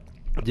 but...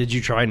 Did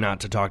you try not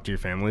to talk to your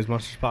family as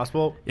much as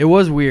possible? It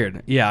was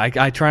weird. Yeah,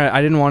 I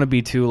didn't want to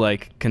be too,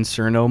 like,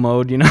 concerno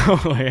mode, you know?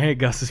 Like, hey,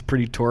 Gus is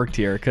pretty torqued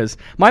here. Because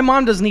my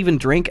mom doesn't even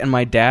drink, and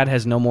my dad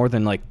has no more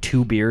than, like,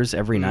 2 beers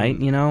every night,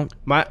 you know?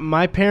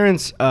 My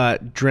parents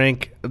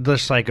drank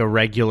just, like, a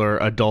regular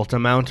adult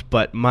amount,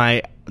 but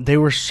they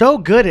were so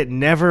good at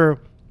never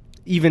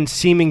even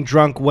seeming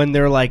drunk when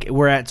they're, like,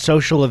 we're at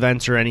social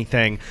events or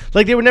anything.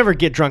 Like, they would never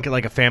get drunk at,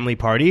 like, a family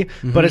party,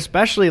 but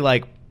especially,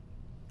 like,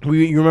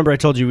 you remember I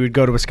told you we would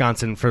go to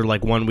Wisconsin for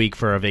like 1 week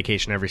for a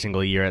vacation every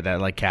single year at that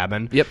like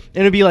cabin. Yep. And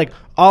it'd be like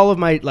all of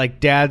my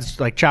like dad's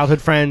like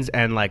childhood friends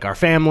and like our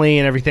family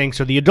and everything.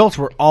 So the adults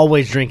were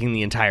always drinking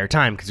the entire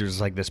time because it was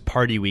like this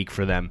party week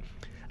for them.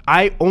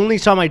 I only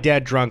saw my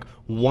dad drunk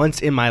once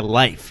in my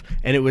life,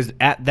 and it was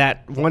at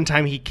that one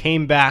time he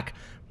came back.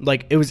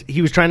 Like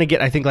he was trying to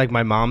get, I think, like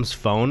my mom's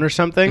phone or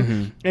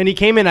something, and he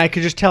came in. I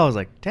could just tell. I was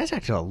like, Dad's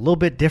acting a little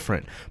bit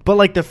different. But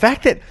like the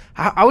fact that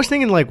I was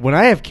thinking, like when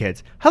I have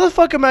kids, how the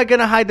fuck am I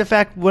gonna hide the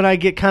fact when I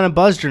get kind of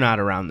buzzed or not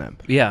around them?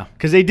 Yeah,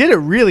 because they did it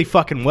really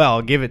fucking well.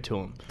 I'll give it to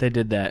them. They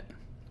did that.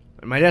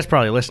 My dad's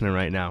probably listening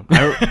right now.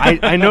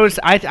 I noticed.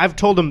 I've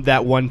told him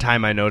that one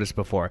time I noticed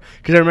before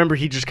because I remember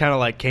he just kind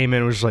of like came in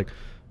and was just like,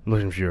 I'm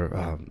looking for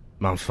your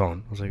mom's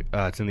phone. I was like,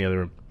 it's in the other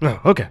room. Oh,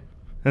 okay.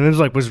 And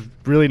then was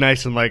really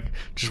nice and like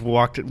just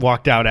walked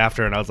out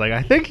after, and I was like,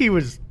 I think he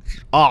was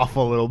off a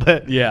little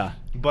bit. Yeah.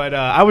 But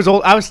I was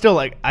old. I was still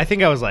like, I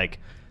think I was like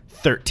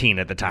 13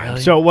 at the time,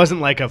 Really? so it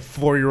wasn't like a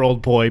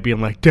 4-year-old boy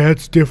being like,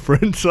 Dad's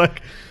different.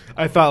 Like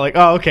I thought like,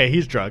 oh okay,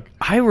 he's drunk.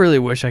 I really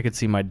wish I could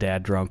see my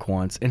dad drunk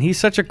once, and he's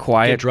such a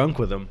quiet, Get drunk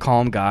with him.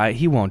 calm guy.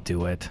 He won't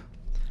do it.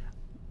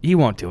 He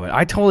won't do it.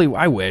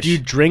 I wish. Do you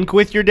drink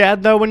with your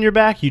dad, though, when you're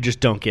back? You just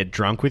don't get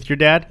drunk with your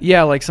dad?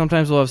 Yeah, like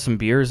sometimes we'll have some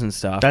beers and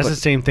stuff. That's the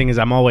same thing as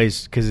I'm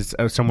always, because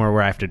it's somewhere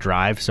where I have to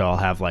drive, so I'll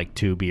have like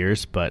 2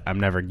 beers, but I'm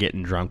never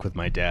getting drunk with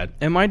my dad.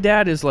 And my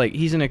dad is like,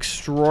 he's an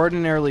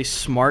extraordinarily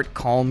smart,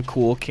 calm,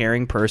 cool,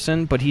 caring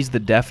person, but he's the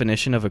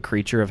definition of a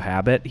creature of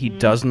habit. He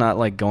does not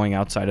like going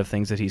outside of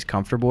things that he's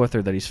comfortable with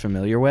or that he's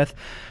familiar with.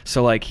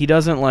 So like he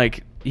doesn't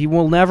like, he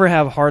will never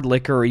have hard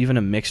liquor or even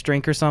a mixed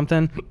drink or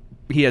something.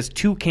 He has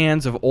 2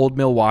 cans of Old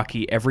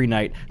Milwaukee every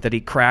night that he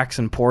cracks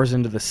and pours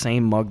into the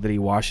same mug that he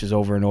washes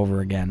over and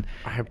over again.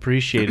 I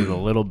appreciate it a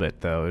little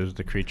bit, though. It was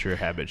the creature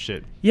habit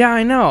shit. Yeah,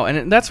 I know.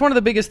 And that's one of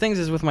the biggest things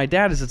is with my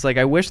dad is it's like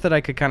I wish that I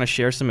could kind of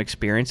share some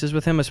experiences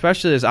with him,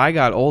 especially as I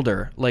got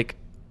older. Like,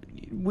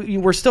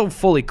 we're still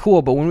fully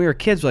cool, but when we were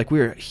kids, like we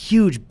were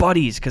huge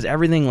buddies because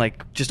everything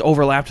like just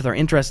overlapped with our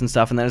interests and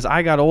stuff. And then as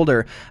I got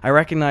older, I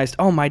recognized,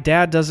 oh, my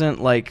dad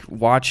doesn't like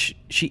watch.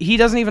 He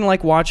doesn't even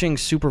like watching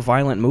super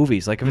violent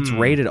movies. Like if it's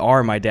rated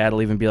R, my dad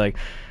will even be like,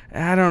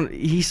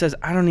 he says,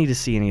 I don't need to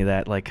see any of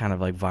that, like kind of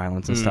like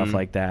violence and stuff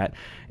like that.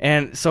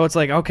 And so it's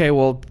like, okay,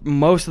 well,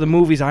 most of the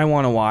movies I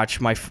want to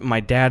watch, my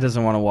dad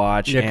doesn't want to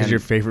watch. Yeah, because your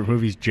favorite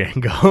movie's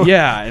Django.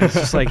 Yeah, and it's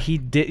just like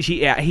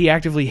he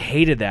actively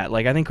hated that.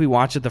 Like I think we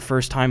watched it the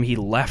first time he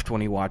left when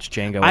he watched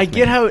Django. I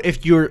get how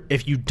if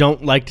you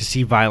don't like to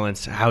see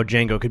violence, how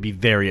Django could be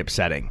very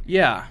upsetting.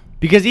 Yeah.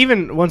 Because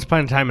even Once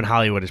Upon a Time in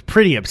Hollywood is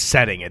pretty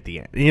upsetting at the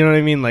end. You know what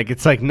I mean? Like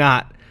it's like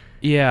not.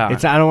 Yeah.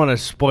 I don't want to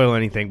spoil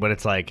anything, but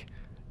it's like.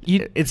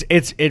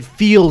 It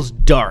feels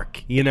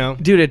dark, you know,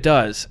 dude. It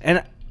does,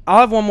 and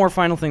I'll have one more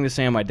final thing to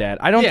say on my dad.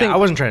 I don't think I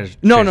wasn't trying to.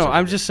 No,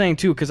 I'm just saying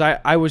too because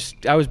I was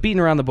beating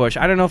around the bush.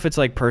 I don't know if it's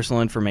like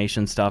personal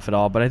information stuff at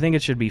all, but I think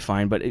it should be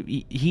fine. But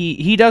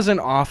he doesn't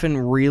often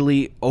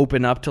really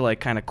open up to like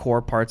kind of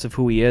core parts of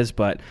who he is.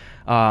 But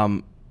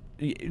some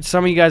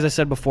of you guys, I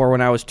said before,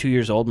 when I was 2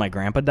 years old, my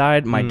grandpa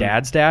died, my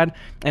dad's dad,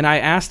 and I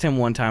asked him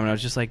one time, and I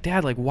was just like,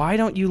 Dad, like, why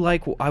don't you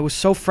like? I was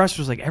so frustrated.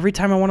 I was like, every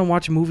time I want to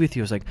watch a movie with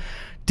you, I was like.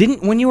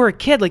 When you were a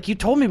kid, like you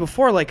told me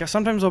before, like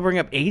sometimes I'll bring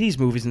up 80s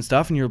movies and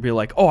stuff and you'll be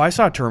like, oh, I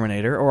saw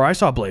Terminator or I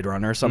saw Blade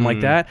Runner or something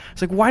like that.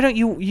 It's like, why don't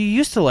you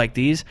used to like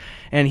these?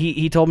 And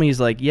he told me, he's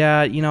like,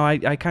 yeah, you know,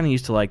 I kind of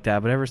used to like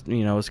that, but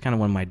it's kind of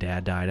when my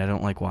dad died. I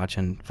don't like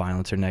watching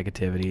violence or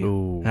negativity.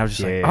 Ooh, and I was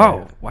just like,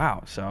 oh,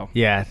 wow. So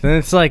yeah, then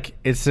it's like,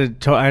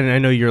 I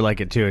know you're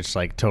like it too. It's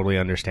like totally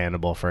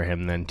understandable for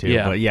him then too.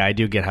 Yeah. But yeah, I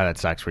do get how that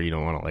sucks where you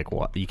don't want to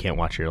like, you can't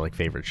watch your like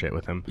favorite shit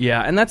with him.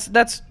 Yeah. And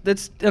that's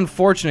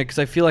unfortunate because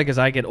I feel like as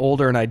I get get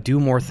older and I do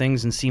more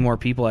things and see more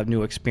people, have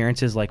new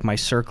experiences, like my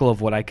circle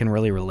of what I can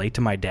really relate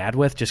to my dad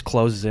with just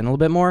closes in a little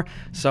bit more.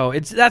 So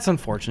that's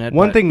unfortunate.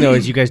 One thing though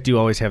is you guys do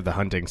always have the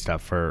hunting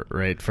stuff for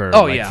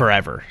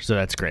forever. So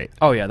that's great.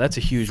 Oh yeah, that's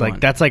a huge one.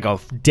 That's like a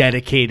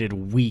dedicated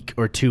week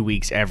or 2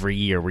 weeks every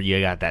year where you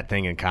got that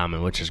thing in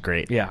common, which is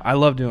great. Yeah, I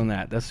love doing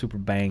that. That's super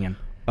banging.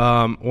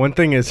 One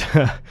thing is,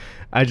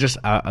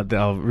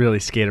 I'll really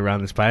skate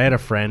around this, but I had a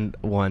friend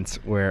once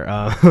where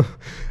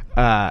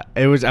I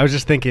was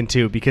just thinking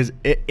too, because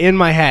in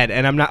my head,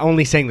 and I'm not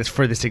only saying this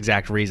for this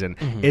exact reason,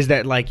 is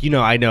that like,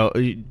 I know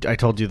I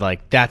told you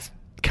like that's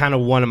kind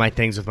of one of my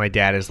things with my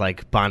dad is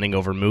like bonding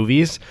over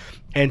movies.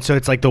 And so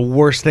it's like the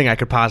worst thing I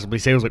could possibly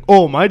say was like,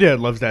 oh, my dad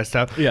loves that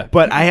stuff. Yeah.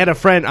 But I had a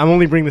friend, I'm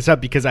only bringing this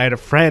up because I had a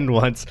friend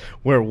once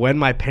where when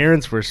my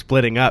parents were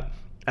splitting up,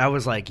 I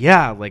was like,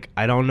 yeah, like,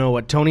 I don't know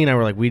what Tony and I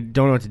were like, we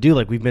don't know what to do.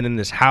 Like, we've been in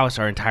this house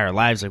our entire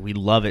lives. Like, we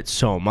love it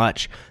so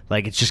much.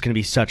 Like, it's just going to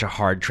be such a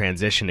hard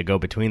transition to go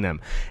between them.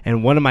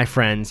 And one of my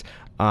friends,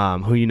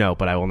 who you know,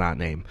 but I will not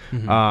name.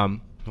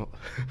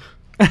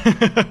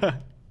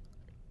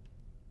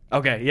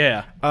 Okay,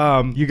 yeah.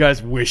 You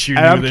guys wish you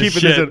knew I'm this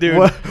keeping shit, this in,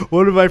 dude.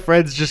 one of my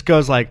friends just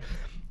goes like,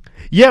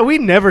 yeah, we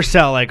never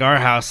sell like our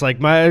house.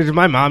 Like,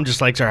 my mom just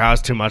likes our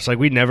house too much. Like,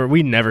 we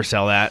never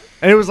sell that.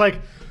 And it was like,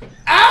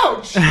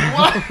 ouch!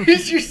 Why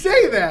did you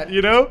say that?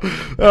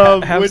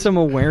 Have some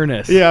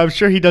awareness. Yeah, I'm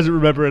sure he doesn't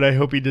remember it. I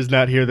hope he does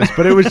not hear this.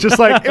 But it was just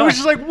like,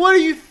 what are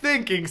you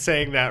thinking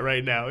saying that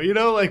right now?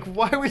 Like,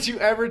 why would you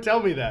ever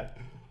tell me that?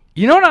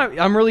 You know what?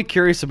 I'm really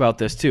curious about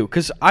this too,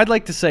 because I'd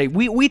like to say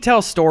we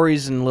tell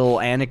stories and little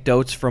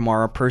anecdotes from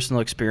our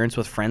personal experience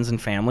with friends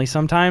and family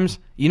sometimes.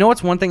 You know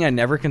what's one thing I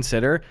never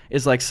consider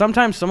is like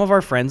sometimes some of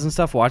our friends and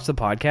stuff watch the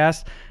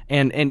podcast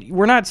and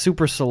we're not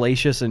super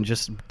salacious and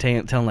just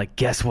telling like,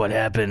 guess what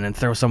happened and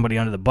throw somebody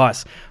under the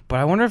bus. But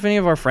I wonder if any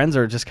of our friends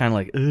are just kind of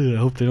like, I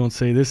hope they don't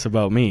say this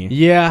about me.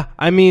 Yeah,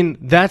 I mean,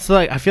 that's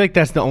like, I feel like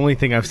that's the only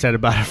thing I've said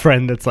about a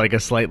friend that's like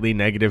a slightly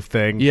negative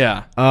thing.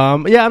 Yeah.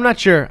 Yeah, I'm not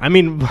sure. I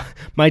mean,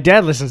 my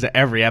dad listens to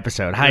every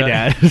episode. Hi,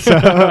 Dad.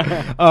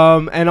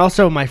 So, and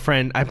also my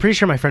friend, I'm pretty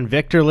sure my friend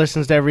Victor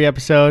listens to every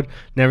episode.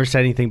 Never said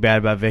anything bad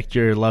about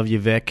Victor. Love you,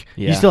 Vic.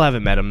 Yeah. You still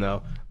haven't met him,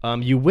 though.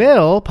 You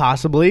will,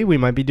 possibly. We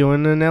might be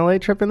doing an LA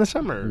trip in the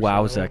summer.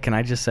 Wowza. So. Can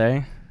I just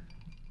say?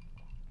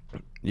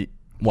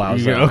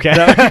 Wowza. Okay.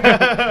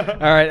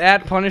 All right.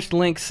 At Punished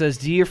Link says,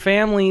 do your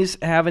families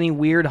have any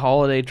weird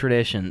holiday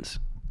traditions?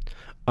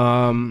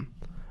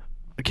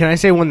 Can I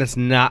say one that's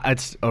not?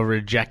 It's a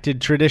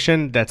rejected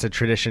tradition. That's a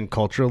tradition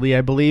culturally,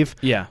 I believe.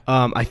 Yeah.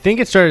 I think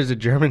it started as a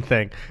German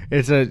thing.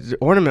 It's an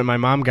ornament my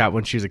mom got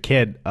when she was a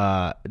kid.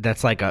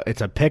 That's like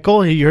it's a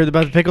pickle. You heard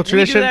about the pickle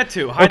tradition? We do that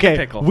too. Hide the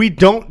pickle. We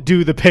don't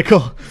do the pickle.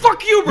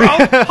 Fuck you, bro.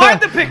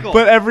 Hide the pickle.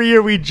 But every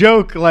year we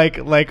joke like,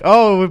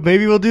 oh,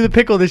 maybe we'll do the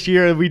pickle this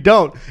year, and we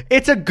don't.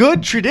 It's a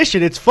good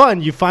tradition. It's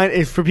fun. You find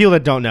it's for people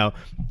that don't know.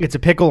 It's a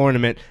pickle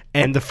ornament,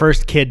 and the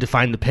first kid to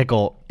find the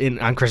pickle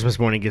on Christmas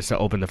morning gets to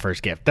open the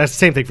first gift. That's the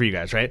same thing for you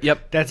guys, right?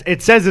 Yep.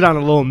 It says it on a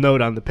little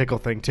note on the pickle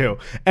thing too,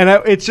 and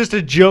it's just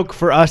a joke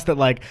for us that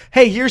like,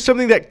 hey, here's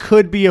something that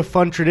could be a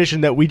fun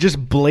tradition that we just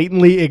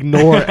blatantly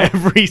ignore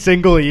every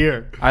single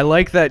year. I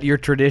like that your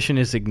tradition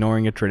is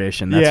ignoring a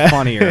tradition. That's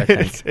funnier, I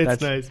think.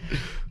 It's nice.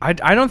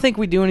 I don't think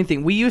we do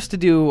anything. We used to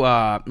do,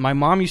 my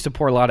mom used to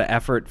pour a lot of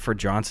effort for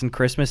Johnson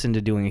Christmas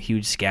into doing a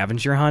huge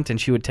scavenger hunt,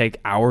 and she would take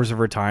hours of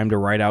her time to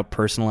write out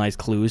personalized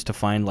clues to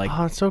find like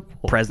so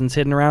cool. presents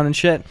hidden around and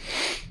shit.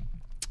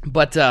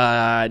 But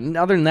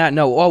other than that,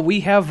 no. Well,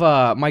 we have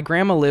my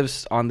grandma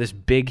lives on this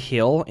big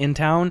hill in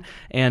town,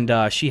 and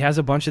she has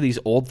a bunch of these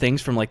old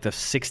things from like the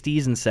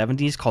 60s and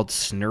 70s called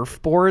snurf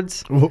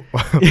boards.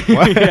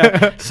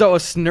 Yeah. So a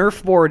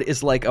snurf board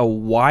is like a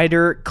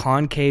wider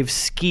concave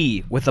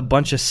ski with a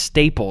bunch of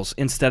staples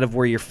instead of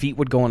where your feet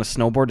would go on a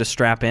snowboard to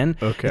strap in.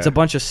 Okay. It's a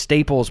bunch of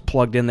staples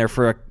plugged in there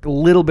for a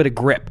little bit of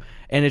grip.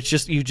 And it's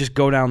just, you just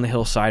go down the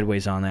hill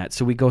sideways on that.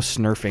 So we go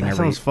snurfing that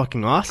every sounds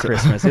fucking awesome.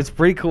 Christmas. It's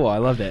pretty cool. I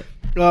loved it.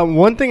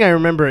 One thing I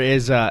remember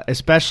is,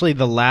 especially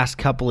the last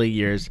couple of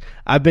years,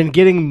 I've been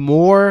getting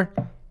more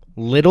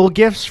little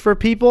gifts for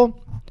people,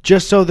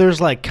 just so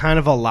there's like kind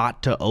of a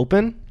lot to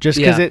open. Just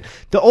because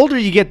the older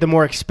you get, the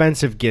more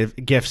expensive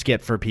gifts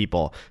get for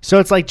people. So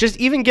it's like just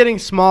even getting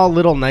small,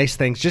 little, nice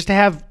things, just to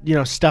have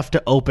stuff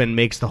to open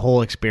makes the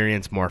whole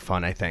experience more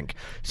fun, I think.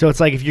 So it's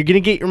like if you're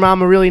gonna get your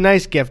mom a really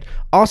nice gift,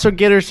 also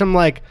get her some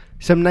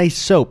nice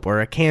soap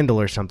or a candle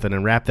or something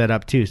and wrap that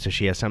up too so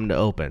she has something to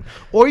open.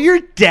 Or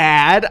your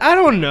dad, I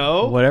don't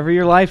know. Whatever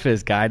your life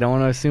is, guy. I don't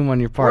want to assume on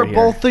your part here.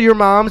 Or both of your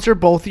moms or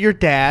both of your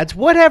dads,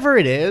 whatever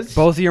it is.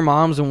 Both of your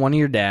moms and one of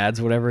your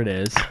dads, whatever it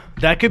is.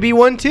 That could be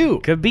one too.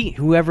 Could be.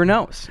 Whoever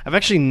knows. I've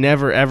actually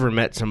never ever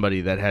met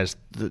somebody that has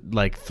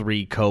like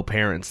 3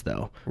 co-parents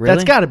though. Really?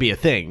 That's got to be a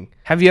thing.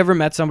 Have you ever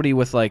met somebody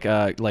with like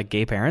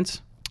gay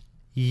parents?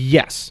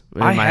 Yes. In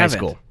my high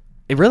school.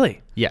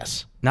 Really?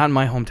 Yes. Not in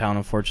my hometown,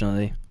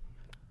 unfortunately.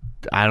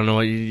 I don't know.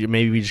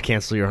 Maybe we just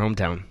cancel your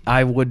hometown.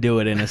 I would do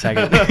it in a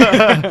second.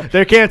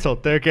 They're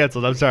canceled.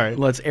 I'm sorry.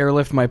 Let's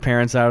airlift my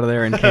parents out of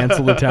there and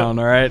cancel the town,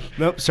 all right?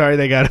 Nope, sorry,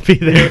 they got to be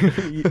there.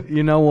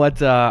 You know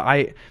what?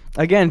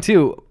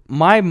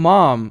 My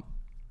mom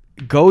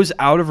goes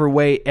out of her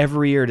way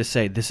every year to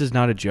say, this is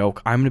not a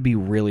joke. I'm going to be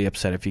really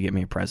upset if you get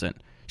me a present.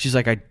 She's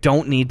like, I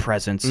don't need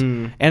presents.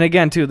 And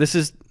again, too, this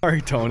is...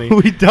 Sorry, Tony.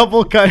 We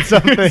double cut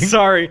something.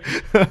 Sorry.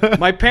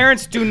 My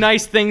parents do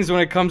nice things when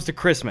it comes to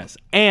Christmas.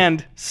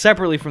 And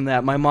separately from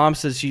that, my mom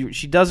says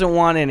she doesn't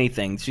want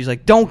anything. She's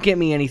like, don't get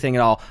me anything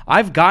at all.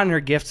 I've gotten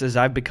her gifts as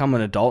I've become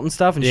an adult and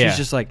stuff, and she's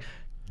just like,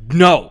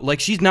 no.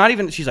 Like, she's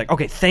like,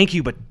 okay, thank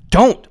you, but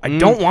don't. I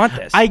don't want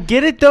this. I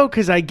get it, though,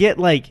 because I get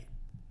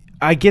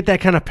that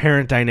kind of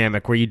parent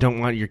dynamic where you don't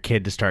want your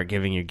kid to start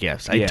giving you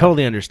gifts. I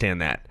totally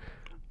understand that.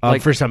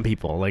 For some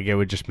people, it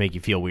would just make you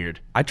feel weird.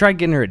 I tried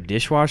getting her a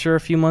dishwasher a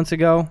few months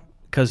ago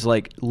because,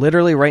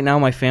 literally right now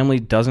my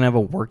family doesn't have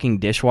a working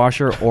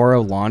dishwasher or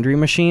a laundry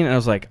machine. And I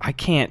was like, I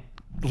can't.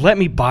 Let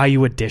me buy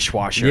you a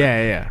dishwasher.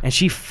 Yeah. And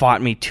she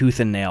fought me tooth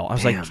and nail. I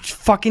was like,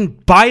 fucking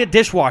buy a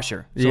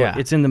dishwasher. So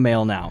it's in the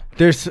mail now.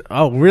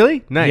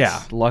 Really? Nice.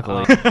 Yeah,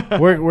 luckily.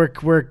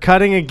 We're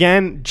cutting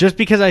again just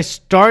because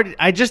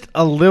I just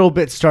a little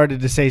bit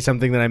started to say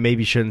something that I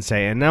maybe shouldn't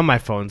say, and now my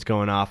phone's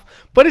going off.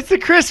 But it's the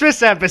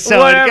Christmas episode,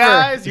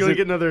 guys. You want to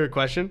get another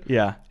question?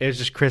 Yeah. It was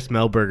just Chris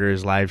Melberger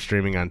is live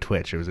streaming on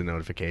Twitch. It was a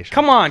notification.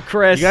 Come on,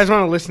 Chris. You guys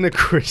want to listen to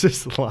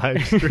Chris's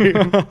live stream?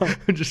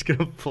 I'm just going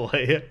to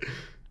play it.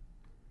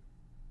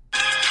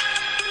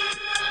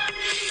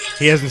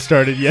 He hasn't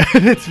started yet.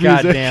 It's music.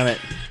 God damn it.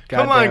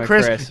 Come on,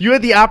 Chris. You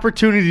had the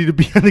opportunity to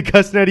be on the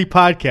Gus and Eddy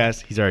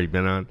podcast. He's already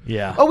been on.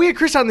 Yeah. Oh, we had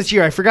Chris on this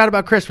year. I forgot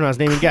about Chris when I was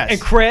naming guests.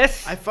 And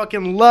Chris? I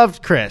fucking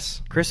loved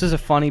Chris. Chris is a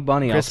funny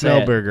bunny. Chris I'll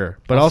say Melberger.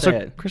 But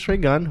also Chris Ray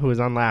Gunn, who was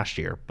on last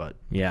year. But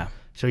yeah.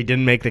 So he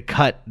didn't make the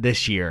cut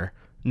this year,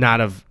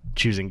 not of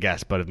choosing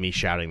guests, but of me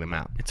shouting them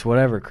out. It's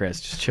whatever,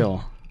 Chris. Just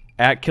chill.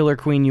 At Killer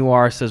Queen You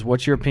Are says,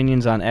 what's your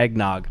opinions on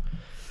eggnog?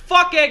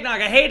 Fuck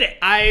eggnog. I hate it.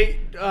 I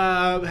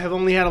have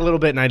only had a little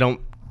bit, and I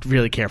don't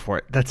really care for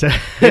it. That's it.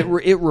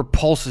 It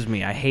repulses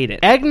me. I hate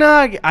it.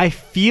 Eggnog, I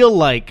feel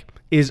like,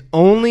 is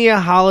only a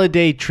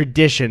holiday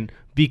tradition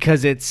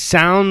because it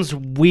sounds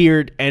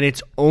weird and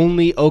it's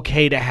only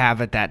okay to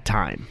have at that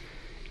time.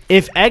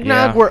 If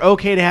eggnog were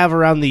okay to have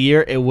around the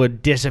year, it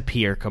would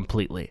disappear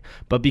completely.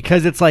 But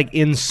because it's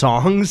in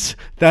songs,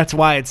 that's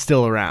why it's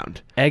still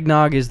around.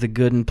 Eggnog is the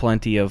good and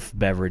plenty of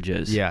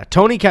beverages. Yeah.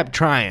 Tony kept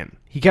trying.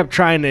 He kept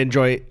trying to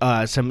enjoy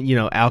some,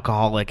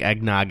 alcoholic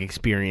eggnog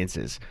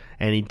experiences,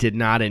 and he did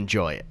not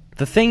enjoy it.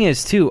 The thing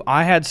is, too,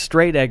 I had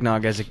straight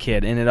eggnog as a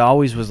kid, and it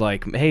always was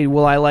like, hey,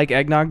 will I like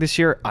eggnog this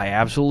year? I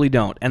absolutely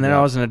don't. And then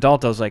I was an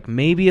adult, I was like,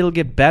 maybe it'll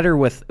get better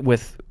with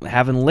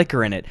having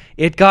liquor in it.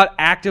 It got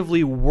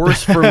actively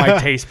worse for my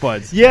taste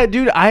buds. Yeah,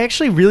 dude, I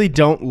actually really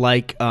don't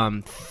like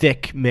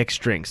thick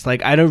mixed drinks.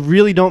 I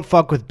really don't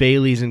fuck with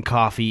Baileys and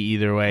coffee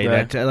either way.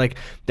 Right.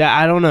 That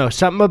I don't know.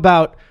 Something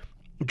about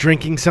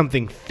drinking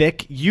something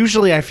thick,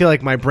 usually I feel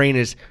like my brain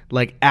is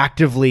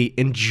actively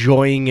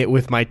enjoying it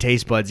with my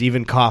taste buds,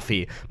 even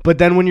coffee. But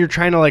then when you're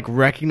trying to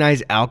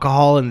recognize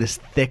alcohol in this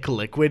thick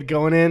liquid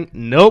going in,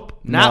 nope,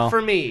 not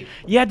for me.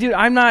 Yeah, dude,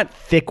 I'm not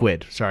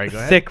Thickwood. Sorry, go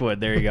ahead. Thickwood.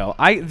 There you go.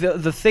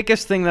 The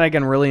thickest thing that I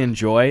can really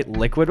enjoy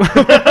liquid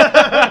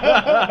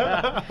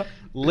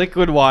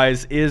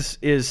wise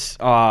is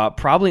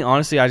probably,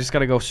 honestly, I just got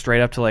to go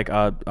straight up to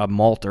a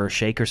malt or a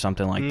shake or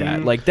something like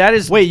that. That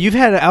is. Wait, you've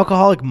had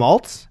alcoholic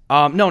malts?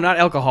 No, not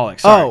alcoholic.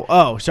 Sorry.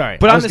 Oh, sorry.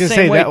 But I I'm was the going to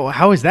same say way. that.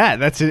 How is that?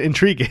 That's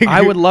intriguing.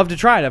 I would love to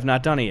try it. I've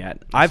not done it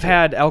yet. I've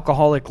had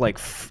alcoholic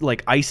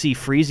icy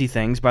freezy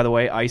things. By the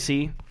way,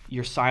 icy.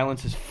 Your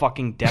silence is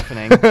fucking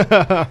deafening.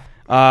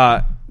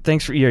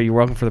 Thanks for you're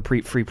welcome for the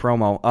free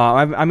promo.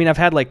 I've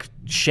had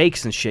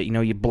shakes and shit.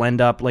 You blend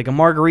up a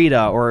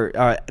margarita, or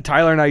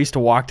Tyler and I used to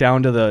walk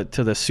down to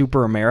the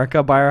Super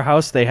America by our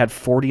house. They had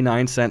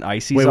 49-cent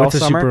ices all what's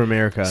summer. A Super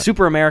America?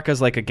 Super America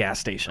is like a gas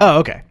station. Oh,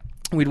 okay.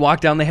 We'd walk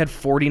down. They had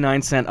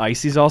 49-cent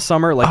ices all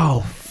summer,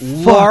 large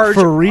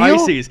for real?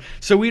 Ices.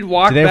 So we'd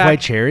walk. Did they back. have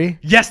white cherry?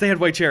 Yes, they had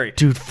white cherry.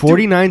 Dude,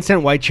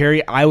 49-cent white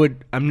cherry. I'm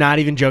not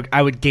even joking.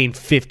 I would gain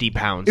 50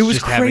 pounds. It was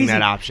just crazy. Having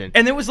that option.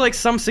 And it was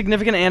some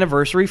significant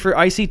anniversary for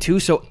icy too.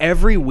 So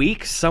every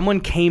week, someone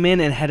came in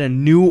and had a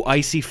new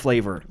icy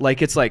flavor.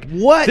 It's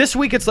what? This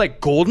week it's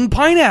golden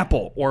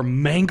pineapple or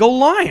mango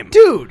lime.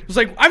 Dude, it's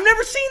I've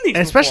never seen these.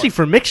 And especially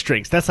before. for mixed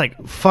drinks, that's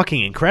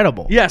fucking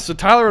incredible. Yeah. So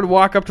Tyler would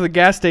walk up to the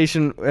gas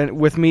station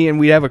with me, and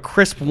we'd have a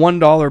crisp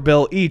 $1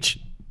 bill each.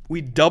 We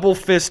double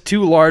fist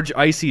 2 large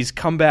ices,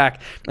 come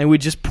back, and we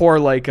just pour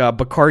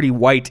Bacardi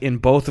White in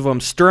both of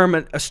them, stir 'em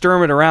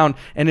it around,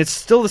 and it's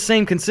still the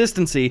same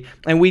consistency.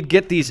 And we'd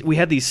get these. We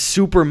had these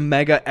super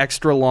mega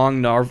extra long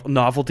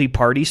novelty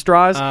party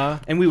straws,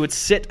 and we would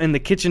sit in the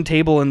kitchen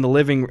table in the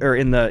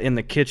in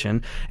the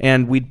kitchen,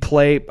 and we'd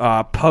play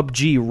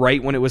PUBG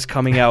right when it was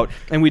coming out,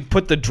 and we'd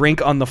put the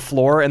drink on the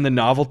floor, and the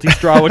novelty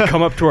straw would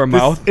come up to our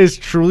mouth. This is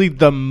truly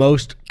the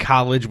most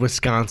college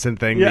Wisconsin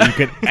thing that you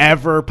could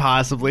ever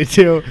possibly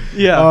do.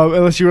 Yeah.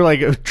 Unless you were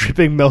like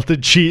dripping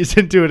melted cheese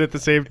into it at the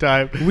same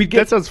time.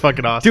 That sounds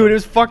fucking awesome. Dude, it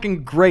was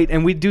fucking great.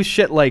 And we'd do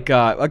shit like,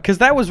 because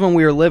that was when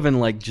we were living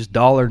like just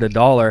dollar to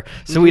dollar.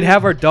 So we'd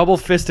have our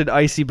double-fisted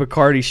icy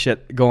Bacardi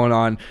shit going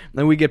on.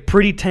 And we'd get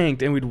pretty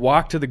tanked and we'd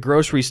walk to the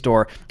grocery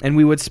store and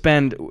we would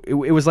spend, it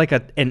was like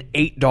an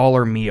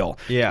 $8 meal.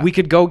 Yeah. We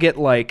could go get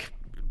like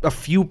a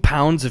few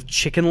pounds of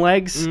chicken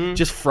legs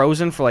just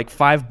frozen for like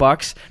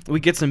 $5. We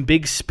get some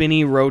big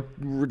spinny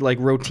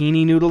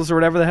rotini noodles or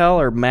whatever the hell,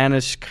 or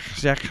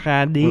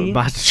Mastacholi.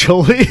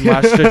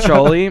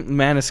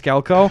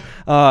 Maniscalco,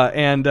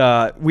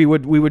 and we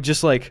would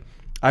just like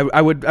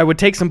I would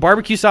take some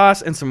barbecue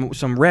sauce and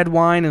some red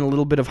wine and a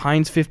little bit of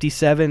Heinz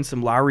 57,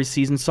 some Lowry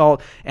seasoned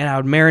salt, and I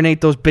would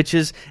marinate those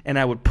bitches and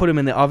I would put them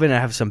in the oven and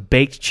have some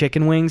baked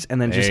chicken wings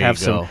and then just have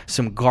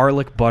some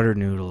garlic butter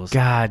noodles.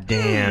 God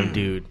damn,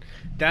 dude.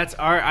 That's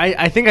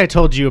I think I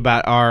told you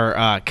about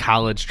our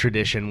college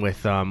tradition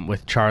with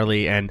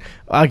Charlie, and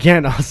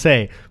again I'll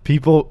say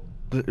people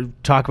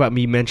talk about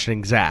me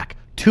mentioning Zach.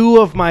 2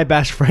 of my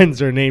best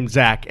friends are named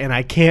Zach, and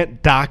I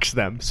can't dox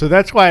them, so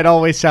that's why it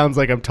always sounds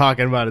like I'm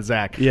talking about a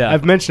Zach. Yeah,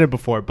 I've mentioned it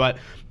before, but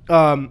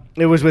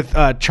it was with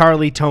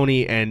Charlie,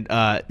 Tony, and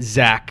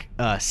Zach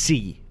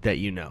C that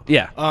you know.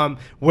 Yeah,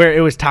 where it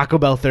was Taco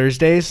Bell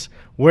Thursdays.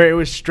 Where it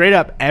was straight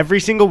up every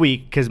single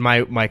week, because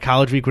my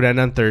college week would end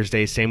on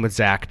Thursdays. Same with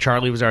Zach.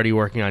 Charlie was already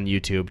working on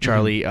YouTube.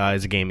 Charlie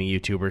is a gaming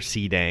YouTuber,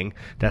 C-Dang.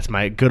 That's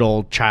my good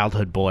old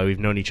childhood boy. We've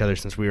known each other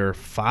since we were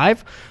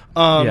 5.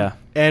 Yeah.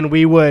 And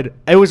we would...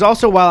 It was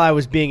also while I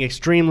was being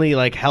extremely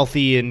like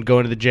healthy and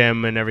going to the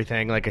gym and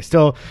everything. Like I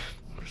still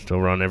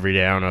run every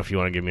day. I don't know if you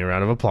want to give me a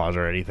round of applause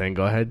or anything.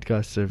 Go ahead,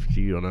 Gus, if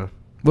you want to...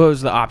 What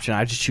was the option?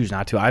 I just choose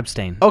not to. I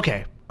abstain.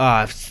 Okay.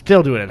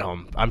 Still do it at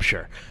home, I'm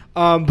sure.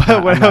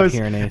 But when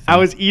I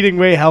was eating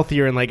way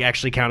healthier and like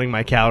actually counting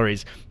my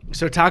calories.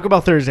 So Taco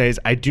Bell Thursdays,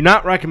 I do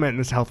not recommend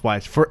this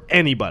health-wise for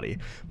anybody.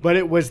 But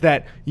it was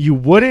that you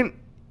wouldn't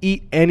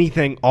eat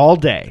anything all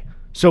day.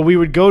 So we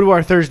would go to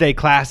our Thursday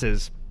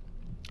classes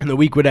and the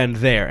week would end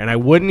there. And I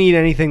wouldn't eat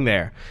anything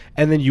there.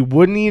 And then you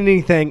wouldn't eat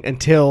anything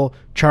until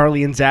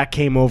Charlie and Zach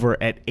came over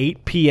at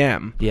 8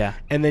 p.m. Yeah.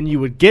 And then you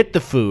would get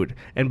the food.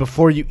 And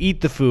before you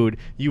eat the food,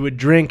 you would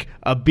drink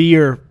a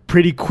beer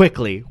pretty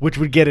quickly, which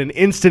would get an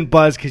instant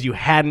buzz because you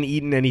hadn't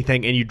eaten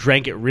anything and you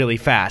drank it really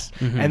fast.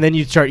 And then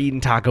you'd start eating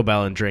Taco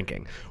Bell and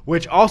drinking,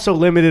 which also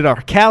limited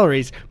our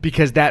calories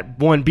because that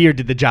one beer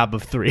did the job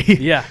of 3.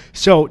 Yeah.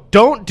 So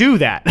don't do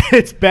that.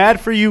 It's bad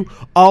for you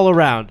all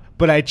around.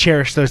 But I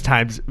cherish those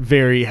times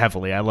very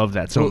heavily. I love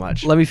that so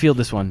much. Let me feel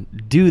this one.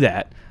 Do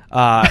that.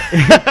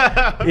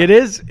 It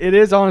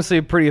is honestly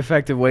a pretty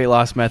effective weight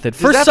loss method.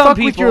 For some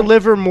people, with your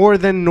liver more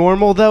than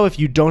normal though, if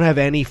you don't have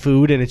any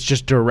food and it's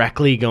just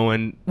directly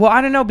going. Well, I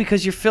don't know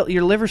because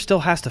your liver still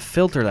has to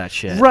filter that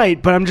shit.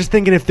 Right, but I'm just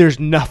thinking if there's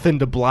nothing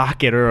to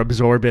block it or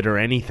absorb it or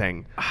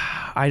anything.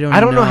 I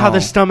don't know how the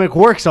stomach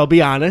works. I'll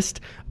be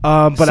honest.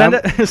 But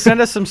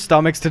send us some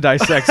stomachs to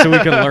dissect so we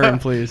can learn,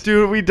 please.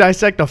 Dude, we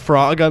dissect a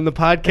frog on the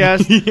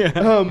podcast.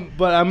 Yeah.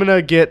 But I'm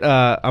gonna get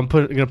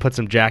gonna put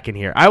some Jack in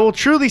here. I will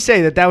truly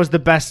say that was the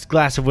best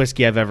glass of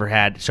whiskey I've ever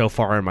had so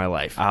far in my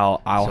life.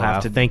 I'll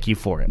have to thank you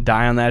for it.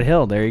 Die on that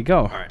hill. There you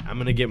go. All right, I'm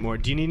gonna get more.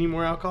 Do you need any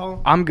more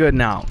alcohol? I'm good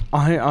now.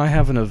 I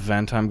have an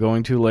event I'm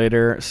going to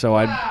later, so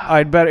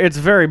I'd bet it's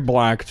very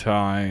black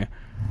tie.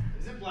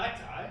 Is it black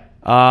tie?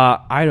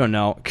 I don't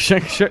know.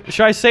 Should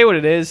I say what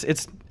it is?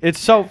 It's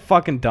so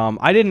fucking dumb.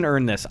 I didn't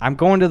earn this. I'm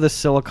going to the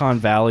Silicon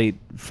Valley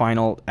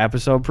final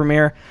episode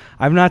premiere.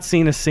 I've not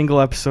seen a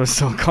single episode of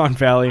Silicon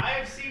Valley. I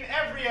have seen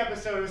every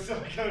episode of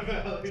Silicon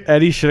Valley.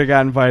 Eddie should have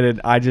got invited.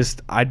 I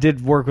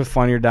did work with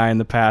Funny or Die in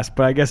the past,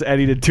 but I guess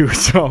Eddie did too,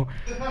 so.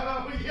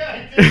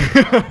 Yeah,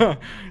 I did.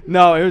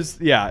 No, it was,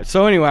 yeah.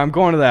 So anyway, I'm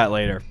going to that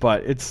later,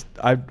 but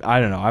I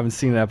don't know. I haven't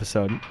seen the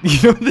episode.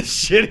 You know the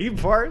shitty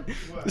part?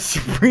 What?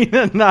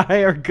 Sabrina and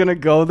I are going to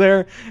go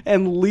there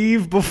and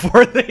leave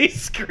before they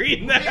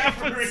screen the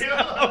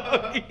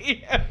episode.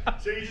 Yeah.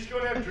 So you just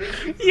go to have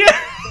drinks? Yeah.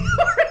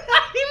 We're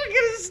not even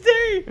going to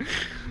stay.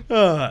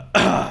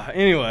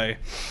 Anyway.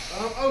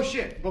 Oh,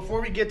 shit. Before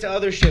we get to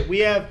other shit, we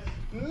have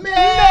mail!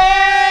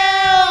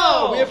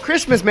 We have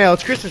Christmas mail.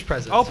 It's Christmas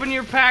presents. Open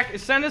your pack.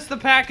 Send us the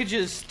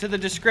packages to the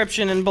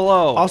description and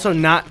below. Also,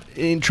 not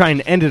in trying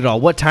to end it all.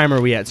 What time are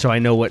we at so I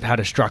know how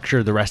to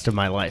structure the rest of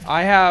my life?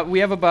 We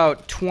have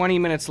about 20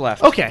 minutes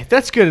left. Okay,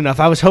 that's good enough.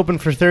 I was hoping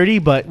for 30,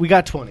 but we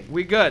got 20.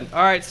 We good.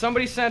 All right,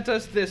 somebody sent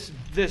us this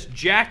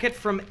jacket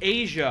from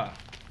Asia.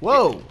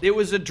 Whoa. It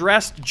was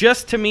addressed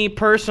just to me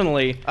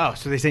personally. Oh,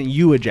 so they sent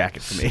you a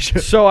jacket from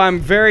Asia. So I'm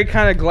very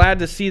kind of glad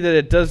to see that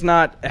it does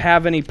not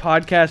have any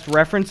podcast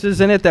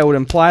references in it that would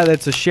imply that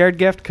it's a shared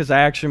gift, because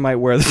I actually might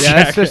wear this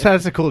jacket.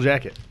 That's a cool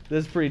jacket.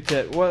 This is pretty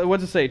tit.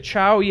 What's it say?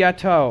 Ciao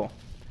Yato.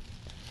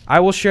 I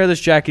will share this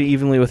jacket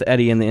evenly with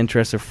Eddie in the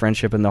interest of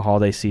friendship in the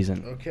holiday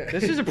season. Okay.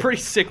 This is a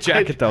pretty sick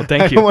jacket, though.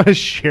 Thank you. I want to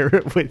share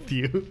it with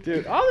you.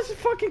 Dude, oh, this is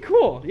fucking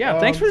cool. Yeah,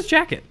 thanks for this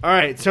jacket. All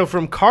right, so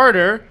from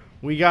Carter,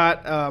 we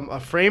got a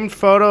framed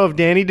photo of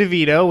Danny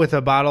DeVito with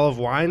a bottle of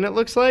wine, it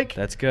looks like.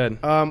 That's good.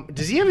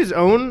 Does he have his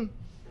own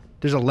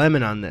There's a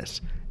lemon on this.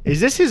 Is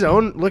this his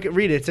own?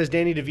 Read it. It says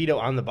Danny DeVito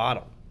on the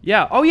bottle.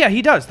 Yeah. Oh, yeah,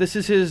 he does. This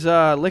is his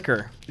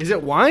liquor. Is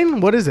it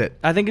wine? What is it?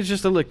 I think it's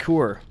just a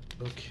liqueur.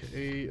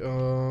 Okay.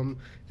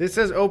 This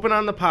says open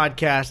on the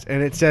podcast,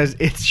 and it says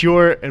it's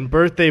your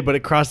birthday, but it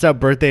crossed out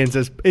birthday and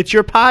says it's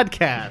your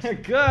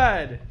podcast.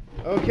 Good.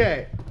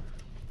 Okay.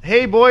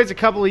 Hey, boys, a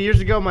couple of years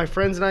ago, my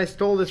friends and I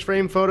stole this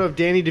framed photo of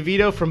Danny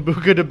DeVito from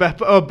Buco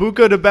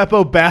de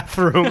Beppo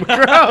bathroom.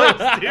 Gross,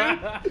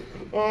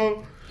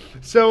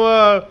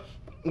 dude.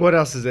 What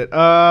else is it?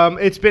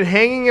 It's been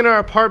hanging in our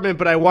apartment,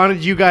 but I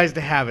wanted you guys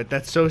to have it.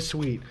 That's so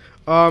sweet.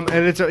 And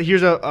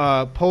here's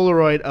a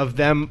Polaroid of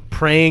them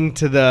praying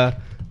to the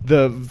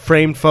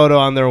framed photo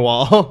on their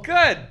wall.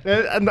 Good.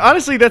 And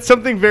honestly, that's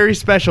something very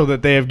special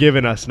that they have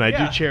given us, and I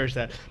do cherish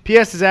that.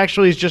 P.S. is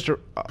actually just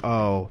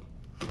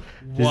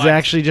This is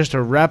actually just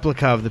a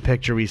replica of the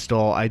picture we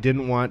stole. I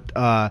didn't want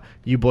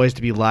you boys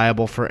to be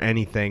liable for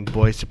anything.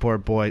 Boys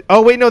support boys.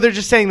 Oh, wait, no, they're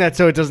just saying that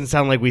so it doesn't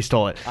sound like we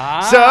stole it. So,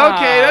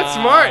 okay, that's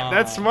smart.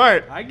 That's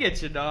smart. I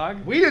get you,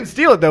 dog. We didn't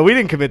steal it, though. We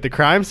didn't commit the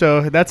crime,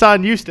 so that's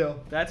on you still.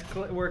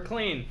 We're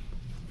clean.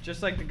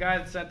 Just like the guy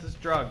that sent us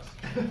drugs.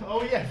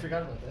 Oh, yeah, I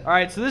forgot about that. All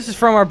right, so this is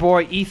from our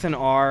boy Ethan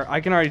R.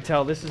 I can already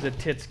tell this is a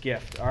tits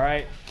gift, all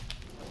right?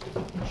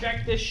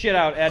 Check this shit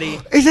out, Eddie.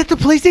 Is that the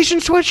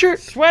PlayStation sweatshirt?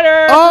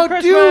 Sweater for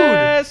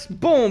Christmas. Dude.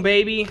 Boom,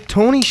 baby.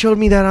 Tony showed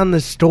me that on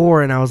the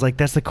store, and I was like,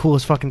 that's the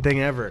coolest fucking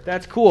thing ever.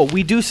 That's cool.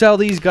 We do sell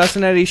these, Gus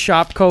and Eddie,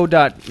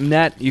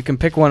 shopco.net. You can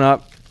pick one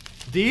up.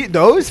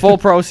 Those? Full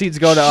proceeds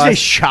go to us. Did you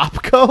say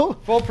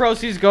Shopco? Full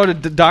proceeds go to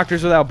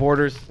Doctors Without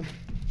Borders.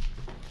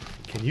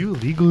 Can you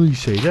legally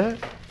say that?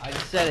 I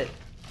just said it.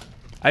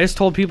 I just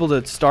told people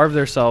to starve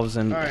themselves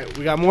and... All right,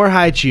 we got more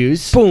high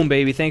chews. Boom,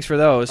 baby. Thanks for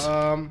those.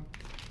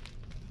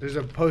 There's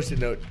a Post-it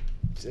note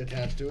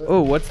attached to it.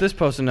 Oh, what's this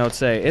Post-it note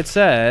say? It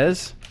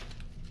says,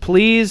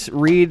 please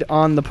read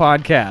on the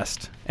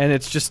podcast. And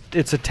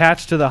it's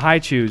attached to the high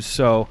chews,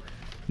 so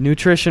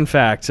nutrition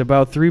facts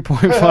about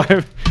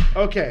 3.5.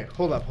 Okay,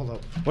 hold up.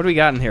 What do we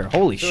got in here?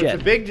 Holy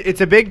shit.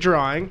 It's a big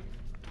drawing.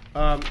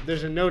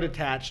 There's a note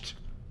attached.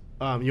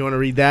 You want to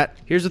read that?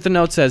 Here's what the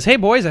note says. Hey,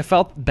 boys, I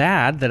felt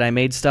bad that I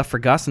made stuff for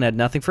Gus and had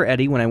nothing for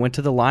Eddie when I went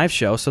to the live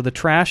show, so the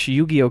trash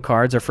Yu-Gi-Oh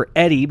cards are for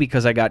Eddie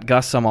because I got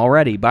Gus some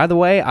already. By the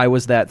way, I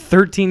was that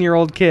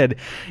 13-year-old kid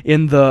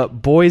in the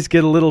Boys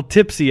Get a Little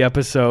Tipsy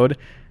episode,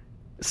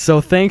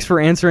 so thanks for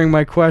answering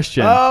my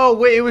question. Oh,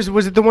 wait,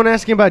 was it the one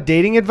asking about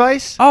dating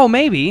advice? Oh,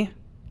 maybe.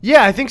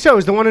 Yeah, I think so. It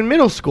was the one in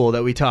middle school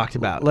that we talked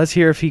about. Let's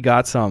hear if he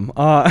got some.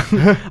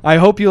 I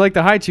hope you like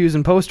the high chews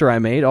and poster I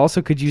made.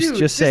 Also, could you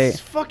just say... this is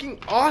fucking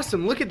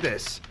awesome. Look at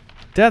this.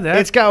 Dad,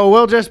 it's got a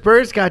well-dressed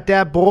bird. It's got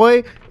that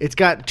boy. It's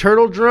got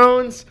turtle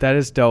drones. That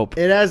is dope.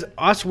 It has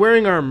us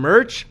wearing our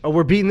merch.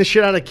 We're beating the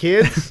shit out of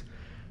kids.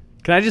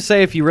 Can I just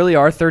say, if you really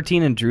are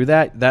 13 and drew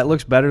that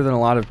looks better than a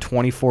lot of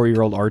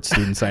 24-year-old art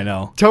students I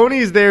know.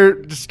 Tony's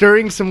there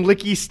stirring some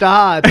licky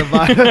sta at the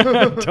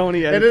bottom.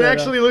 Tony, and it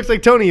actually looks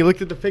like Tony. You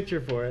looked at the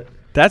picture for it.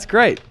 That's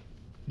great.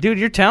 Dude,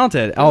 you're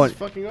talented. This is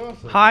fucking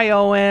awesome. Hi,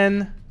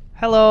 Owen.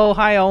 Hello,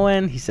 hi,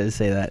 Owen. He says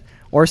say that.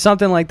 Or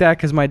something like that,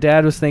 because my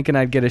dad was thinking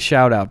I'd get a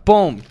shout-out.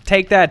 Boom.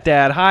 Take that,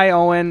 Dad. Hi,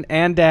 Owen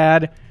and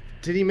Dad.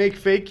 Did he make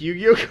fake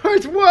Yu-Gi-Oh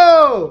cards?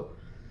 Whoa!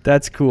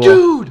 That's cool.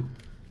 Dude!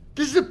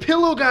 This is a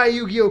Pillow Guy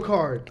Yu-Gi-Oh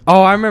card.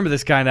 Oh, I remember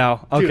this guy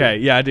now. Okay,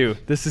 Dude. yeah, I do.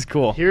 This is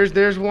cool.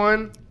 There's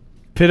one.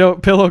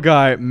 Pillow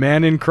Guy,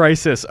 man in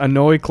crisis,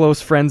 annoy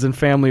close friends and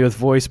family with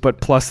voice, but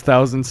plus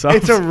 1,000 subs.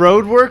 It's a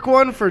roadwork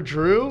one for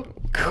Drew.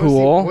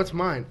 Cool. What's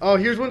mine? Oh,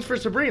 here's ones for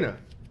Sabrina.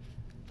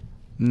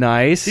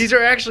 Nice. These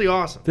are actually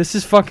awesome. This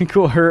is fucking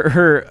cool.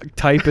 Her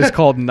type is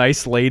called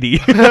Nice Lady.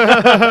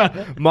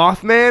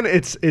 Mothman,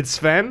 it's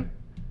Sven.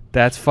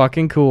 That's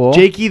fucking cool.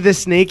 Jakey the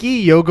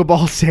Snakey, Yoga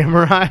Ball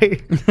Samurai.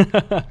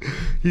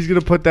 He's going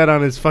to put that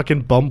on his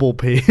fucking Bumble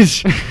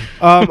page.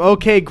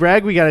 Okay,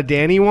 Greg, we got a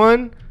Danny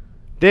one.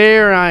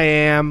 There I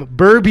am.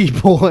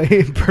 Burby Boy.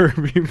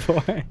 Burby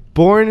Boy.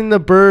 Born in the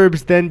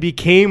burbs, then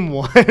became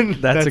one.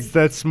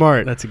 That's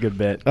smart. That's a good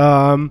bit.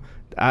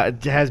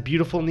 It has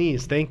beautiful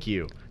knees. Thank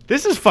you.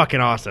 This is fucking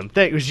awesome.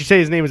 Did you say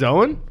his name is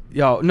Owen?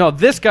 Yo, no,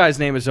 this guy's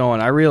name is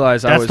Owen. I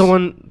realized that's the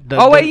one.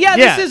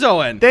 This is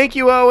Owen. Thank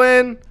you,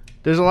 Owen.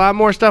 There's a lot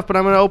more stuff, but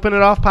I'm going to open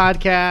it off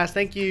podcast.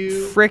 Thank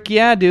you. Frick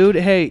yeah, dude.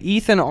 Hey,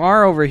 Ethan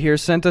R. over here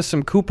sent us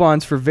some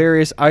coupons for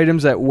various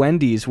items at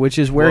Wendy's, which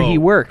is where he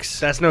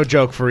works. That's no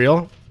joke, for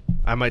real.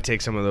 I might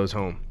take some of those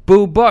home.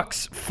 Boo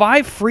Bucks.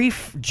 5 free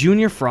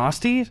Junior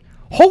Frosties?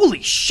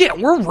 Holy shit,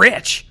 we're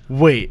rich.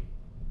 Wait.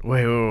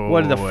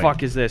 What the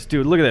fuck is this?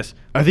 Dude, look at this.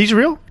 Are these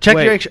real? Check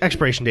your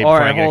expiration date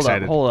before I get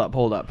excited. Hold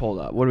up.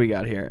 What do we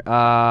got here?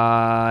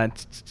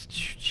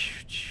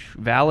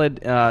 Valid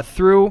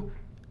through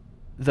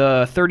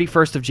the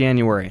 31st of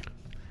January.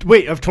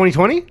 Wait, of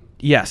 2020?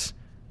 Yes.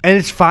 And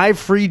it's 5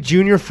 free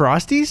Junior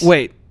Frosties?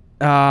 Wait.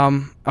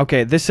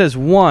 Okay, this says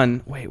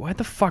 1. Wait, what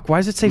the fuck? Why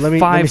does it say 5 let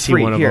me free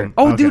see here?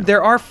 Oh, okay. Dude,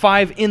 there are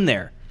 5 in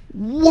there.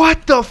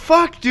 What the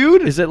fuck,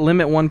 dude? Is it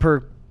limit 1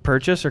 per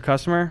purchase or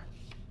customer?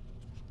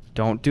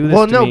 Don't do this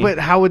to me. Well, no, but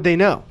how would they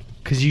know?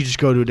 Because you just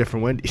go to a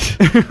different Wendy's.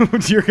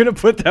 You're going to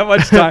put that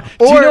much time.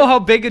 Do Or you know how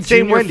big a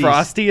same Junior Wendy's.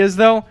 Frosty is,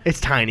 though?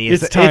 It's tiny.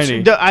 It's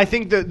tiny. I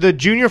think the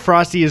Junior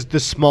Frosty is the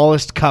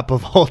smallest cup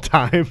of all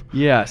time.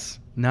 Yes.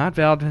 Not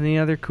valid in any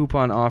other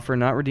coupon offer.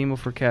 Not redeemable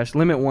for cash.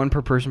 Limit 1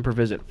 per person per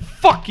visit.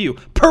 Fuck you.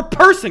 Per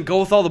person. Go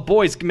with all the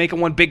boys. Make it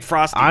one big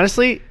Frosty.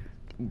 Honestly,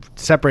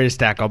 separate a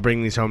stack. I'll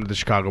bring these home to the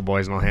Chicago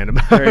boys and I'll hand them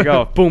out. There you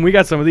go. Boom. We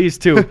got some of these,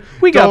 too.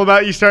 We It's all got...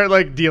 about you start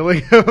like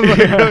dealing.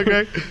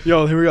 Okay.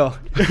 Yo, here we go.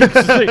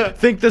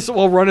 Think this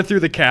will run it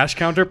through the cash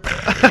counter?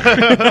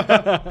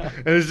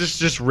 And is this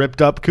just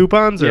ripped up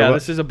coupons? Or Yeah, what?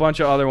 this is a bunch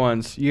of other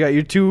ones. You got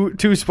your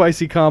two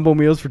spicy combo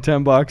meals for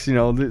 $10. You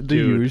know, the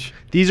huge.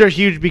 These are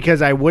huge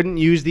because I wouldn't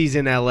use these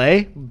in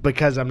LA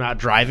because I'm not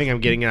driving. I'm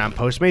getting it on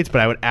Postmates,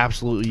 but I would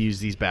absolutely use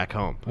these back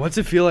home. What's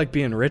it feel like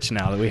being rich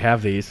now that we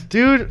have these?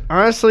 Dude,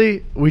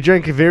 honestly, we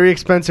drank a very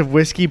expensive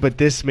whiskey, but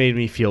this made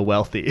me feel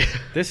wealthy.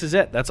 This is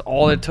it. That's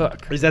all it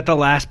took. Is that the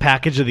last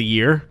package of the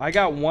year? I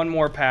got one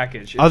more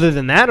package. It's Other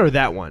than that or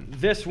that one?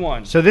 this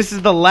one. So this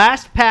is the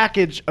last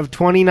package of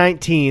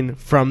 2019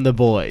 from the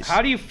boys.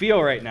 How do you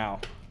feel right now?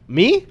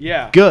 Me?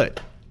 Yeah. Good.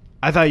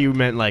 I thought you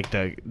meant like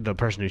the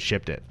person who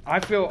shipped it. I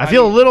feel I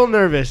feel a little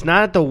nervous.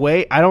 Not at the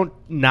way. I don't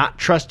not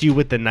trust you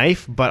with the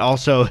knife, but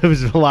also it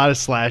was a lot of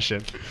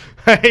slashing.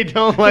 I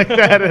don't like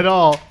that at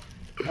all.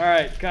 All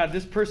right, God,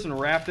 this person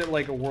wrapped it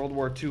like a World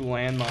War II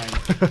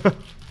landmine.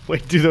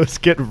 Wait, do those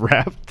get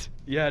wrapped?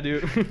 Yeah,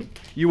 dude.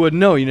 You wouldn't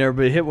know. You never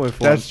been hit with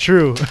one. That's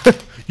true.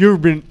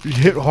 You've been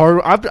hit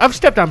hard. I've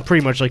stepped on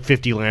pretty much like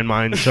 50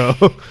 landmines,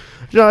 so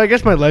I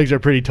guess my legs are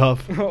pretty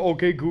tough.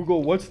 Okay,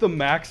 Google, what's the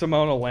max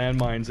amount of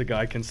landmines a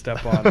guy can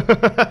step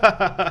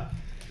on?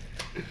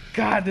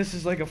 God, this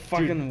is like a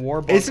fucking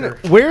war bunker. Isn't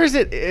it, where is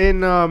it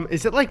in?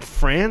 Is it like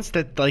France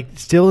that like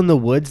still in the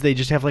woods? They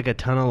just have like a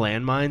ton of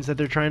landmines that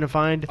they're trying to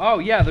find. Oh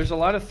yeah, there's a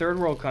lot of third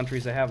world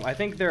countries that have. I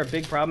think they're a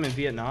big problem in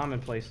Vietnam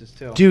and places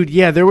too. Dude,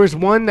 yeah, there was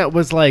one that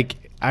was like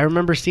I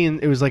remember seeing.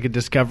 It was like a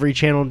Discovery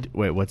Channel.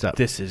 Wait, what's up?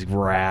 This is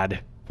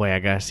rad. Wait, I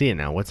gotta see it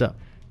now. What's up?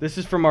 This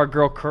is from our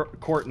girl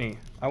Courtney.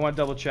 I want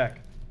to double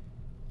check.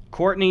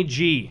 Courtney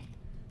G.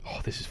 Oh,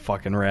 this is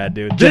fucking rad,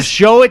 dude. Just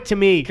show it to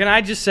me. Can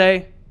I just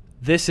say,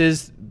 this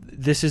is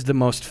the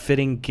most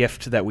fitting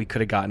gift that we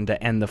could have gotten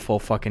to end the full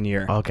fucking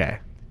year. Okay.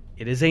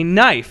 It is a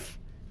knife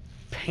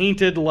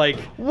painted like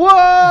Whoa!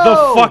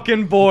 the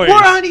fucking boys. We're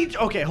on each.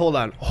 Okay, hold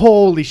on.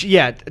 Holy shit!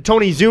 Yeah,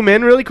 Tony, zoom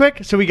in really quick.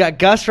 So we got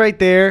Gus right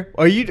there.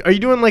 Are you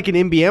doing like an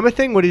Imbiama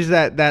thing? What is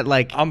that? That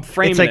like I'm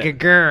framing It's like it. a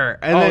grr.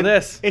 And Oh, then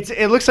this.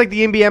 It looks like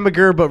the Imbiama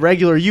grr, but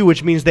regular you,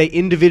 which means they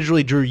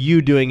individually drew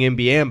you doing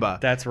Imbiamba.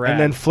 That's rad. And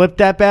then flip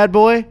that bad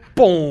boy.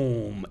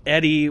 Boom.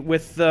 Eddy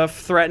with the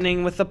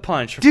threatening with the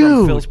punch Dude,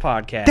 from Phil's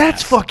podcast.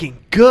 That's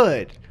fucking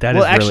good. That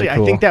well, is really actually,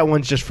 cool. I think that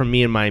one's just from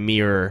me and my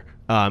mirror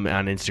on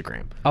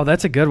Instagram. Oh,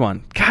 that's a good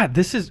one. God,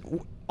 this is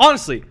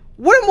honestly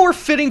what a more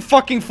fitting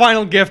fucking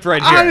final gift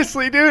right here.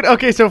 Honestly, dude.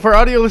 Okay, so for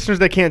audio listeners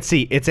that can't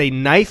see, it's a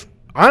knife.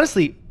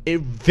 Honestly, it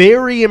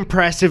very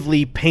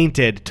impressively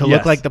painted to look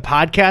Yes. like the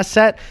podcast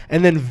set,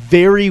 and then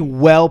very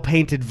well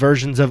painted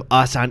versions of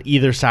us on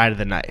either side of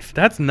the knife.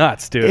 That's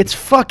nuts, dude. It's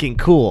fucking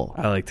cool.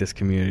 I like this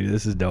community.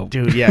 This is dope.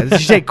 Dude, yeah. Did you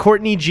say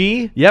Courtney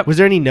G? Yep. Was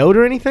there any note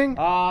or anything?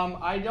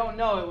 I don't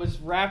know. It was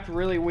wrapped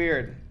really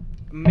weird.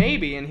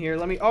 Maybe in here.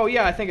 Let me. Oh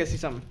yeah, I think I see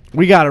something.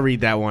 We got to read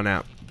that one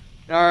out.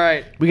 All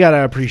right. We got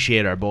to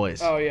appreciate our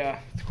boys. Oh yeah,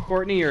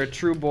 Courtney, you're a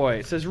true boy.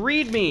 It says,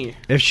 "Read me."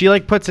 If she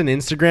like puts an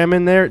Instagram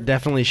in there,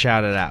 definitely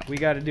shout it out. We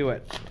got to do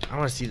it. I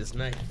want to see this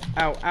knife.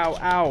 Ow, ow,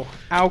 ow,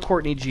 ow,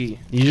 Courtney G.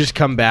 You just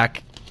come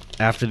back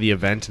after the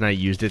event, and I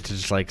used it to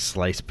just like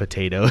slice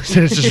potatoes,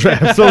 and it's just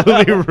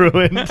absolutely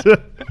ruined.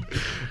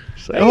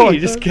 Hey,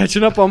 just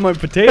catching up on my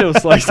potato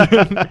slicing.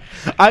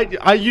 I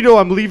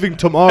I'm leaving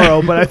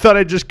tomorrow, but I thought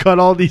I'd just cut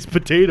all these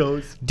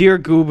potatoes. Dear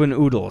Goob and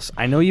Oodles,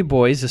 I know you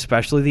boys,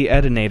 especially the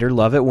Edinator,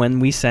 love it when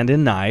we send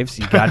in knives.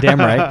 You goddamn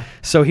right.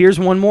 So here's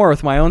one more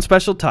with my own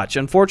special touch.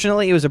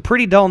 Unfortunately, it was a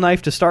pretty dull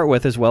knife to start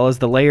with, as well as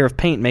the layer of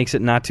paint makes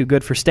it not too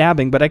good for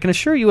stabbing, but I can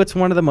assure you it's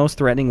one of the most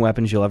threatening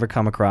weapons you'll ever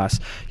come across.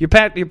 Your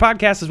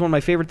podcast is one of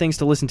my favorite things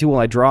to listen to while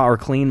I draw or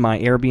clean my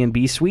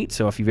Airbnb suite,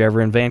 so if you're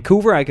ever in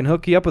Vancouver, I can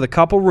hook you up with a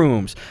couple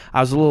rooms. I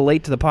was a little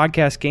late to the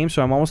podcast game,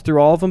 so I'm almost through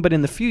all of them, but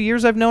in the few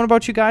years I've known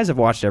about you guys, I've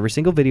watched every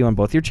single video on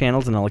both your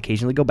channels, and I'll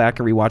occasionally go back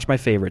and rewatch my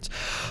favorites.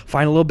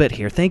 Find a little bit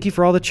here. Thank you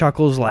for all the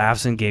chuckles,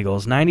 laughs, and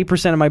giggles.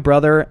 90% of my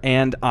brother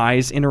and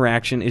I's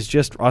interaction is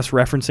just us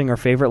referencing our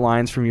favorite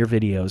lines from your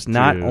videos.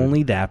 Not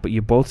only that, but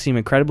you both seem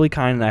incredibly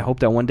kind, and I hope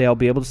that one day I'll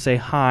be able to say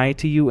hi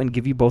to you and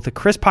give you both a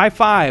crisp high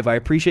five. I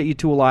appreciate you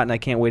two a lot, and I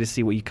can't wait to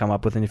see what you come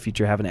up with in the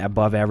future. Have an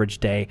above average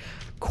day.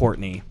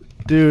 Courtney.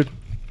 Dude,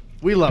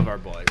 we love our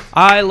boys.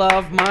 I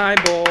love my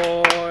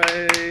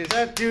boys.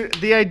 Dude,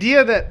 the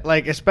idea that,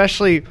 like,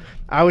 especially,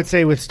 I would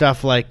say with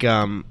stuff like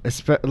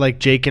like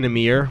Jake and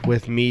Amir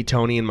with me,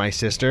 Tony, and my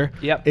sister,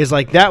 Yep. is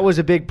like that was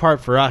a big part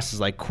for us, is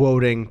like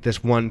quoting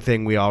this one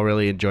thing we all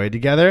really enjoyed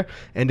together,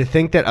 and to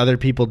think that other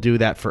people do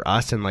that for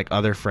us and like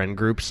other friend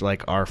groups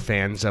like are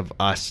fans of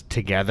us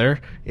together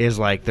is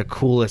like the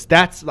coolest.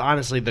 That's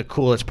honestly the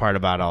coolest part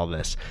about all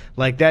this.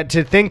 Like that,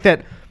 to think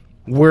that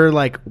we're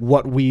like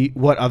what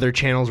other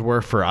channels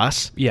were for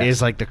us Yes.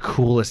 is like the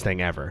coolest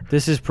thing ever.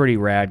 This is pretty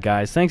rad,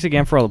 guys. Thanks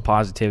again for all the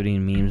positivity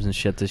and memes and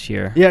shit this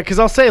year. Yeah, because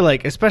I'll say,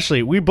 like,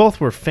 especially, we both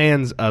were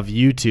fans of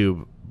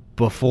YouTube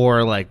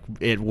before, like,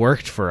 it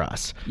worked for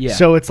us. Yeah.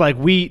 So it's like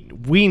we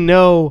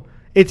know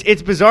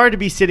it's bizarre to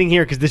be sitting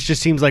here because this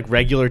just seems like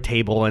regular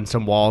table and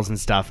some walls and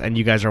stuff, and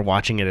you guys are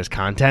watching it as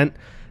content.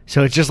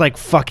 So it's just like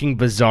fucking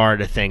bizarre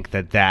to think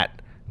that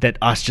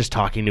us just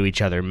talking to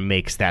each other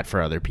makes that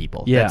for other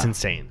people. Yeah. That's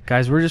insane.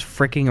 Guys, we're just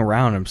freaking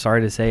around. I'm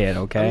sorry to say it,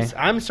 okay?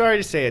 I'm sorry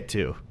to say it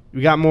too.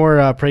 We got more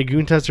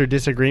preguntas or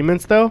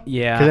disagreements though?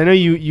 Yeah. Because I know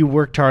you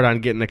worked hard on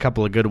getting a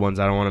couple of good ones.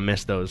 I don't want to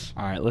miss those.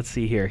 All right, let's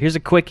see here. Here's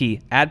a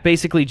quickie.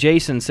 Basically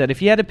Jason said,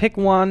 if you had to pick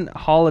one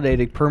holiday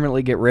to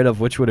permanently get rid of,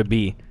 which would it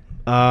be?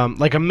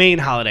 Like a main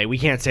holiday. We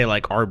can't say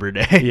like Arbor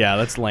Day. Yeah,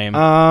 that's lame.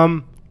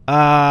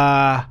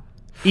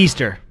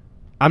 Easter.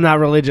 I'm not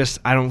religious.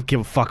 I don't give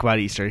a fuck about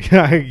Easter.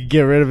 I can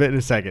get rid of it in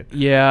a second.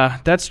 Yeah,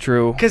 that's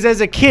true. Because as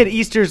a kid,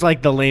 Easter's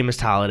like the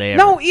lamest holiday ever.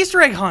 No, Easter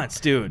egg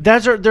hunts, dude.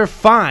 They're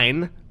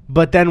fine,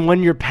 but then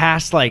when you're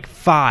past like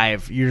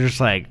 5, you're just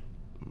like,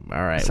 all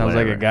right. Sounds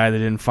whatever. like a guy that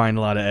didn't find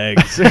a lot of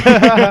eggs.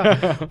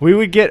 We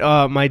would get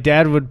my mom and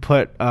dad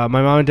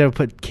would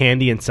put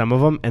candy in some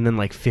of them, and then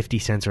like 50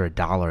 cents or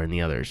 $1 in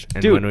the others.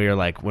 And Dude. when we were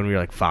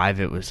like 5,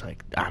 it was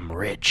like, I'm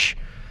rich.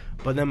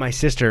 But then my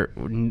sister,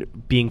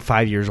 being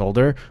 5 years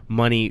older,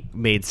 money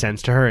made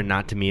sense to her and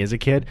not to me as a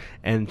kid.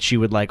 And she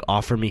would like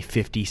offer me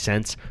 50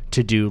 cents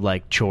to do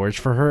like chores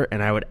for her,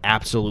 and I would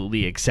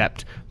absolutely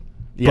accept.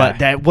 Yeah. But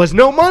that was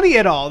no money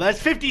at all.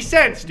 That's 50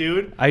 cents,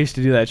 dude. I used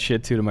to do that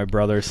shit too to my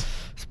brothers.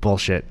 It's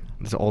bullshit.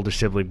 It's older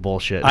sibling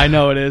bullshit. I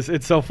know it is.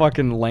 It's so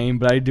fucking lame,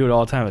 but I do it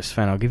all the time.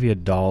 Sven, I'll give you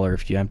 $1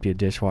 if you empty a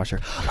dishwasher.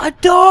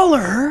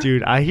 $1?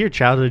 Dude, I hear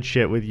childhood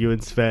shit with you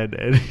and Sven,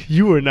 and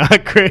you were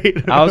not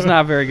great. I was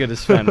not very good at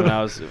Sven when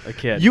I was a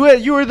kid. You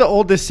were the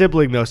oldest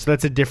sibling, though, so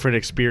that's a different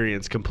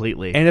experience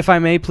completely. And if I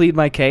may plead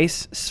my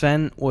case,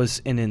 Sven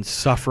was an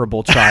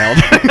insufferable child.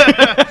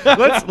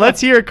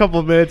 let's hear a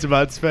couple minutes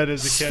about Sven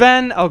as a kid.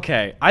 Sven,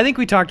 okay. I think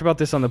we talked about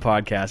this on the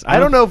podcast. I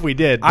don't know if we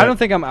did. I don't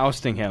think I'm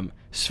ousting him.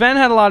 Sven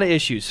had a lot of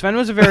issues. Sven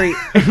was a very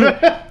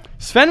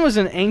Sven was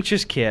an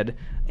anxious kid,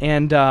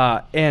 and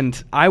I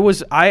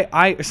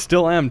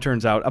still am,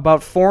 turns out,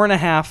 about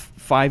 4.5,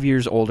 5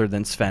 years older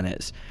than Sven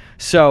is.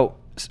 So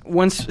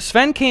when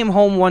Sven came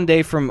home one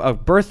day from a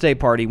birthday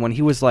party when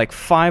he was like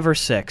 5 or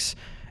 6,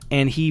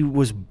 and he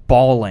was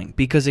bawling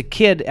because a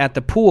kid at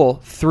the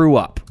pool threw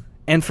up.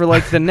 And for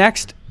like the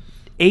next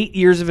 8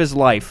 years of his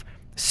life,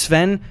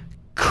 Sven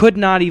could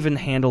not even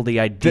handle the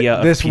idea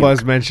of this puke.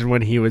 was mentioned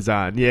when he was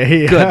on. Yeah.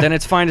 Good, then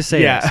it's fine to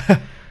say Yeah.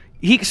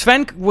 this.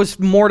 Sven was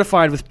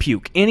mortified with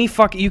puke.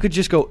 You could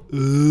just go,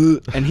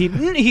 ugh, and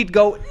he'd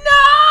go,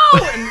 no,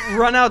 and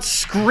run out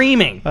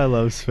screaming. I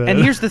love Sven. And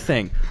here's the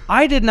thing.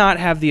 I did not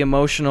have the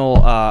emotional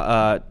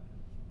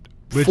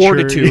Maturity.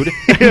 fortitude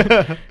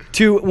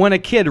to, when a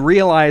kid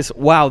realized,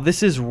 wow,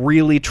 this is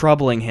really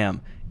troubling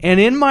him. And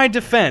in my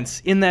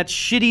defense, in that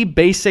shitty,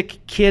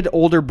 basic kid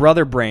older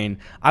brother brain,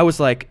 I was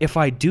like, if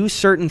I do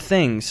certain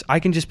things,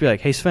 I can just be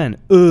like, hey, Sven,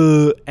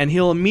 and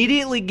he'll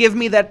immediately give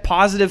me that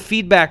positive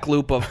feedback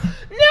loop of,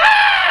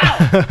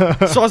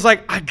 no! So I was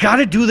like, I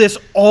gotta do this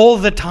all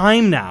the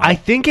time now. I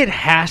think it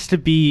has to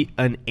be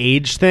an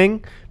age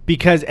thing.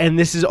 Because, and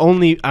this is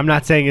only, I'm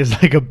not saying it's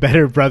like a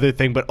better brother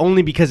thing, but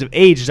only because of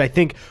age, is I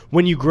think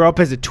when you grow up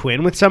as a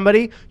twin with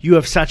somebody, you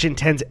have such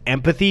intense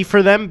empathy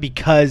for them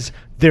because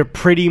they're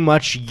pretty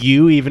much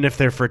you, even if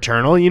they're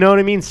fraternal, you know what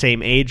I mean?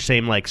 Same age,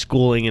 same like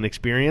schooling and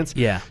experience.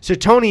 Yeah. So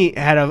Tony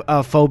had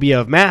a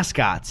phobia of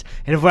mascots.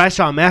 And if when I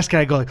saw a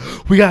mascot, I'd go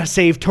like, we gotta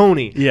save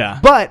Tony. Yeah.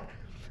 But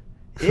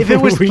if it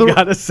was... We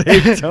gotta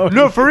save Tony.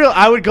 No, for real,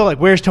 I would go like,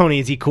 where's Tony?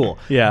 Is he cool?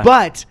 Yeah.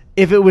 But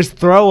if it was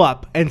throw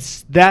up, and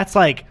that's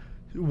like...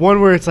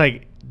 one where it's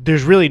like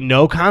there's really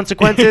no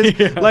consequences.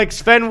 Yeah. Like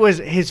Sven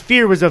his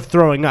fear was of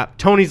throwing up.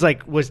 Tony's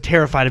like was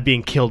terrified of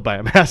being killed by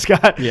a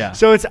mascot. Yeah.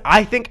 So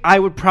I think I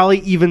would probably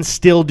even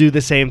still do the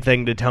same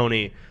thing to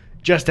Tony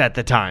just at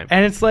the time.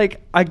 And it's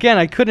like, again,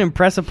 I couldn't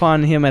impress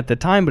upon him at the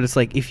time, but it's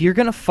like, if you're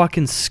gonna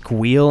fucking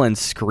squeal and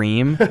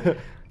scream,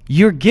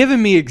 you're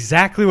giving me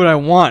exactly what I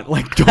want.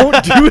 Like,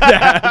 don't do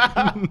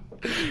that.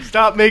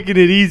 Stop making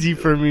it easy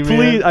for me, man.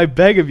 Please, I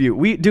beg of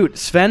you. Dude,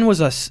 Sven was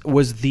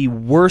the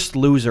worst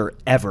loser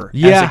ever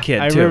as a kid,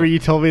 I too. remember you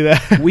told me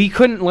that. We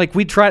couldn't,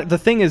 we tried. The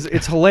thing is,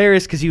 it's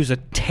hilarious because he was a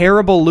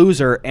terrible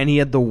loser and he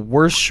had the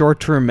worst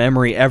short-term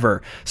memory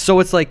ever.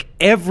 So it's like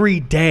every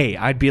day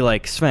I'd be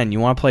like, Sven, you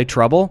want to play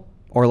Trouble?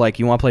 Or like,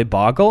 you want to play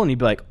Boggle? And he'd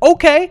be like,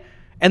 okay.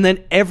 And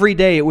then every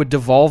day it would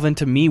devolve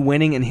into me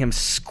winning and him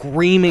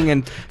screaming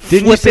and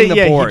flipping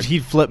the board.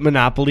 He'd flip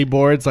Monopoly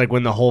boards like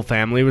when the whole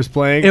family was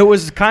playing? It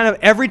was kind of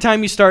every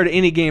time you started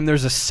any game,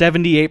 there's a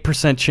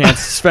 78% chance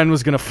Sven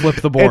was going to flip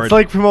the board. It's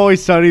like from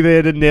Always Sunny, they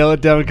had to nail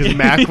it down because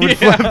Mac would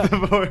flip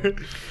the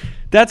board.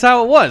 That's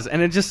how it was.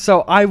 And it just,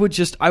 so I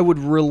would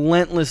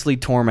relentlessly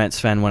torment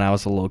Sven when I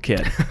was a little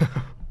kid.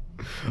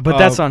 But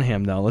that's on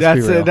him, though.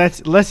 Let's be real.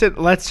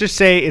 Let's just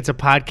say it's a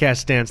podcast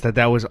stance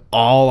that was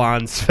all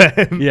on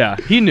Sven. Yeah,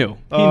 he knew.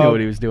 He knew what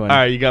he was doing. All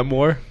right, you got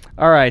more?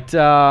 All right,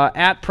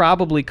 at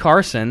probably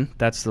Carson.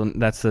 That's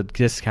the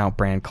discount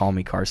brand. Call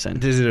me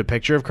Carson. Is it a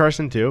picture of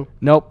Carson too?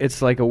 Nope,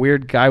 it's like a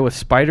weird guy with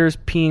spiders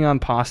peeing on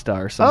pasta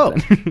or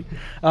something.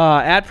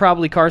 At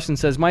probably Carson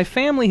says, my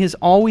family has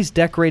always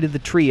decorated the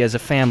tree as a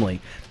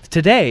family.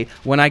 Today,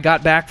 when I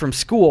got back from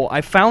school,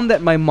 I found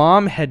that my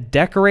mom had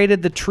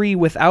decorated the tree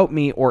without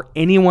me or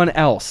anyone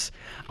else.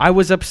 I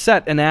was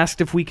upset and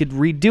asked if we could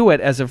redo it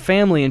as a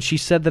family, and she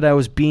said that I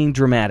was being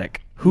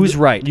dramatic. Who's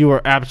right? You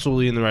are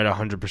absolutely in the right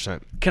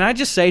 100%. Can I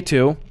just say,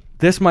 too,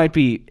 this might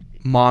be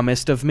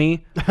momist of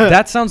me.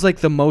 That sounds like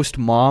the most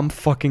mom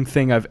fucking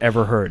thing I've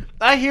ever heard.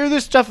 I hear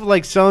this stuff of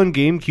like selling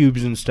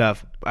GameCubes and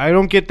stuff. I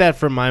don't get that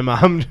from my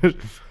mom.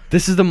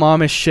 This is the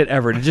mommest shit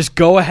ever. To just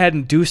go ahead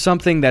and do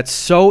something that's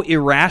so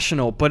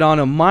irrational, but on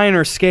a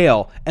minor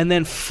scale, and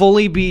then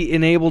fully be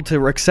unable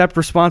to accept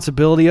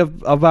responsibility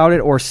about it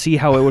or see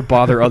how it would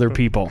bother other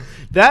people.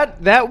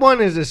 That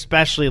one is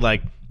especially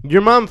like,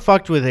 your mom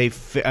fucked with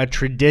a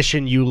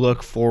tradition you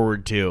look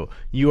forward to.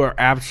 You are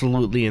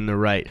absolutely in the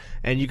right.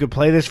 And you could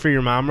play this for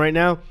your mom right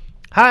now.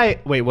 Hi.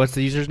 Wait, what's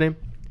the user's name?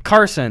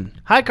 Carson.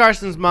 Hi,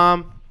 Carson's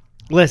mom.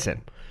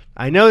 Listen,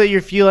 I know that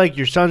you feel like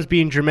your son's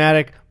being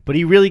dramatic, but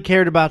he really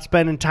cared about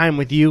spending time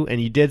with you,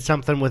 and you did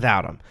something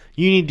without him.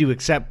 You need to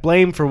accept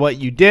blame for what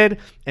you did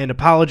and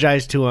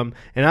apologize to him,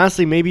 and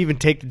honestly, maybe even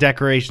take the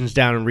decorations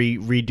down and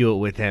redo it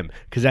with him,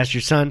 because that's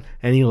your son,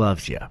 and he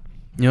loves you.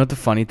 You know what the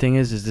funny thing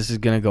is this is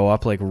going to go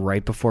up like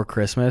right before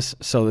Christmas.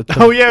 So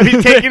that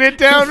he's taking it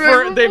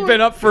down. They've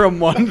been up for a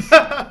month.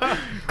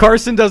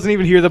 Carson doesn't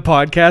even hear the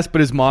podcast,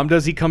 but his mom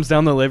does. He comes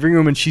down the living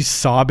room and she's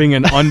sobbing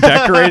and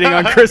undecorating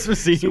on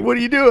Christmas Eve. So what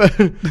are you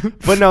doing?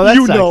 But no,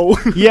 that's know.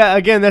 Yeah,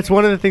 again, that's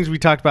one of the things we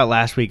talked about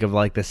last week of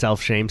like the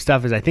self-shame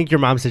stuff. Is I think your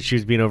mom said she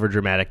was being over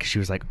dramatic. She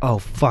was like, "Oh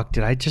fuck,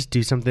 did I just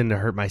do something to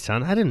hurt my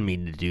son? I didn't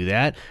mean to do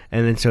that."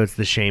 And then so it's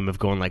the shame of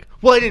going like,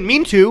 "Well, I didn't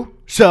mean to."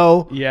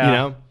 So yeah, you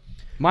know.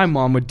 My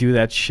mom would do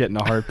that shit in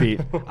a heartbeat.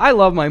 I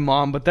love my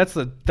mom, but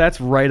that's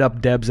right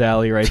up Deb's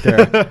alley right there.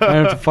 I don't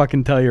have to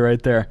fucking tell you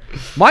right there.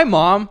 My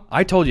mom,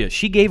 I told you,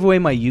 she gave away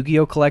my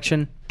Yu-Gi-Oh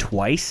collection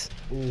twice.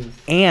 Ooh.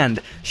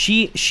 And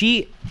she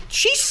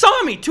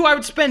saw me too. I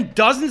would spend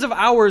dozens of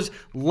hours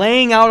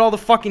laying out all the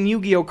fucking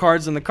Yu-Gi-Oh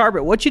cards on the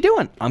carpet. What you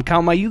doing? I'm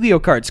counting my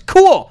Yu-Gi-Oh cards.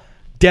 Cool.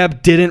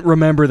 Deb didn't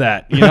remember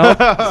that, you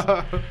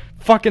know?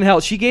 Fucking hell.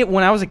 She gave,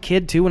 when I was a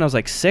kid too, when I was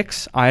like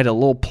 6, I had a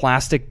little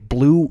plastic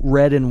blue,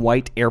 red, and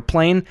white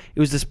airplane. It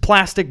was this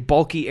plastic,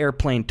 bulky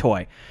airplane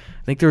toy.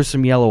 I think there was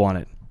some yellow on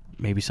it.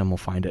 Maybe some will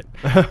find it.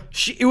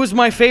 It was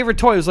my favorite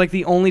toy. It was like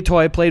the only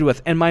toy I played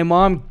with. And my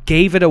mom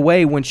gave it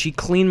away when she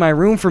cleaned my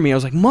room for me. I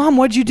was like, Mom,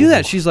 why'd you do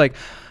that? She's like,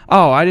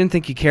 oh, I didn't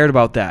think you cared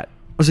about that.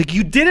 I was like,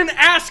 you didn't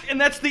ask,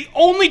 and that's the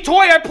only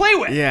toy I play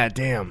with. Yeah,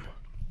 damn.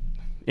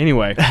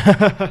 Anyway,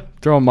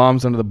 throwing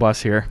moms under the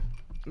bus here.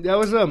 That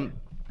was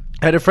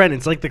I had a friend.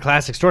 It's like the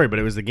classic story, but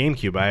it was the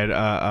GameCube. I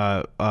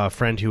had a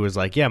friend who was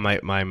like, "Yeah,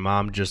 my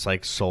mom just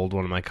like sold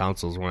one of my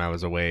consoles when I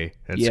was away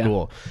at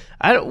school."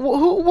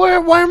 Why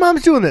are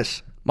moms doing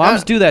this?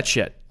 Moms do that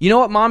shit. You know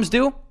what moms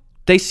do?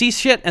 They see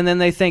shit and then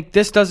they think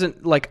this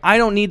doesn't like I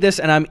don't need this,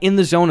 and I'm in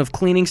the zone of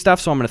cleaning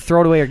stuff, so I'm going to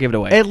throw it away or give it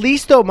away. At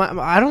least though,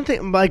 I don't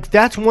think like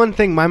that's one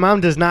thing my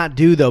mom does not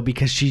do though,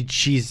 because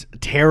she's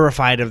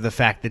terrified of the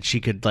fact that she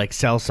could like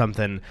sell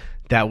something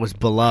that was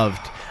beloved.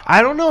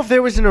 I don't know if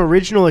there was an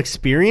original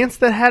experience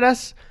that had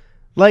us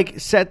like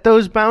set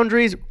those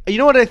boundaries. You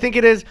know what I think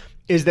it is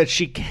that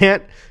she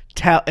can't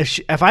tell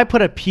if I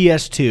put a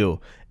PS2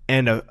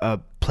 and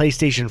a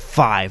PlayStation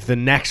 5, the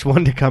next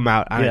one to come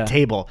out on a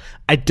table,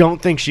 I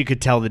don't think she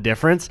could tell the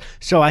difference.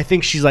 So I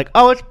think she's like,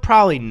 oh, it's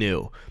probably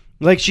new.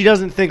 Like she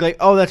doesn't think like,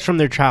 oh, that's from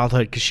their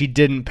childhood, because she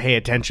didn't pay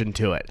attention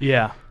to it.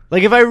 Yeah.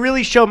 Like, if I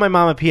really showed my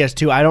mom a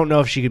PS2, I don't know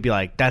if she could be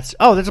like, that's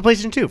a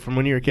PlayStation 2 from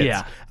when you were kids.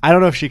 Yeah. I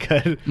don't know if she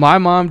could. My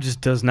mom just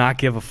does not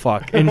give a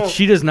fuck. And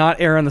she does not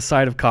err on the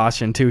side of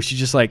caution, too. She's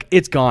just like,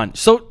 it's gone.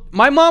 So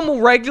my mom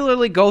will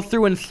regularly go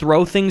through and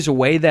throw things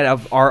away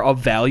that are of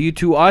value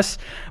to us.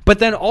 But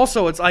then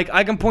also, it's like,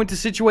 I can point to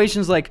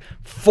situations like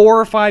 4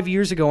 or 5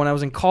 years ago when I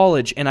was in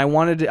college, and I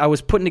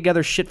was putting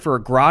together shit for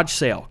a garage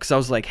sale. Because I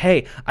was like,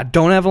 hey, I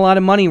don't have a lot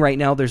of money right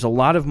now. There's a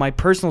lot of my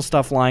personal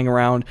stuff lying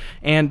around,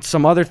 and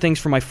some other things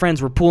for my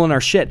friends. We're pulling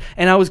our shit.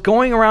 And I was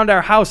going around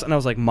our house, and I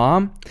was like,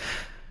 Mom,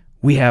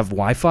 we have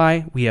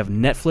Wi-Fi, we have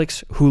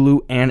Netflix,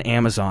 Hulu, and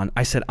Amazon.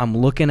 I said, I'm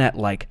looking at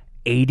like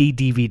 80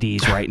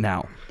 DVDs right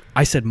now.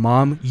 I said,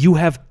 Mom, you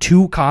have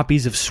 2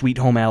 copies of Sweet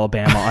Home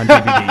Alabama on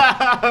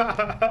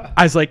DVD.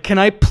 I was like, can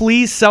I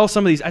please sell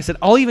some of these? I said,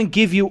 I'll even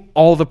give you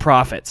all the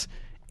profits.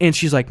 And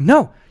she's like,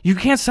 no, you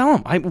can't sell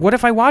them. What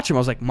if I watch them? I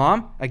was like,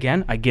 Mom,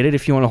 again, I get it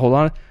if you want to hold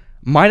on.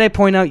 Might I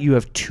point out you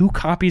have 2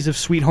 copies of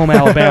Sweet Home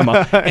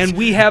Alabama, and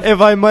we have...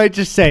 If I might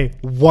just say,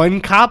 1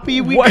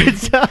 copy we could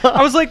sell?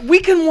 I was like,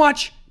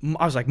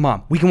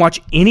 Mom, we can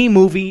watch any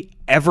movie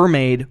ever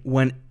made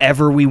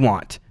whenever we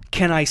want.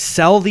 can I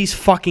sell these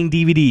fucking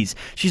DVDs?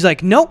 She's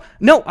like, no,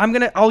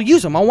 I'll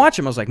use them. I'll watch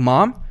them. I was like,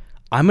 Mom,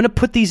 I'm going to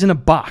put these in a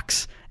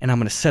box and I'm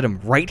going to set them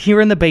right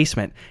here in the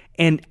basement.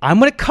 And I'm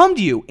going to come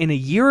to you in a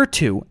year or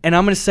two, and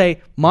I'm going to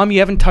say, Mom, you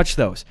haven't touched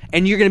those.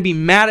 And you're going to be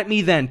mad at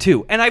me then,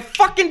 too. And I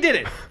fucking did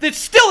it. It's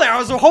still there. I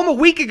was home a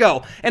week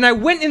ago, and I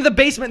went in the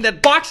basement, and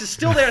that box is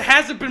still there. It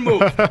hasn't been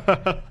moved.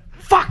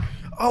 Fuck.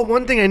 Oh,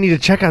 one thing I need to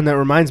check on that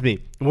reminds me.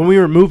 When we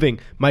were moving,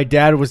 my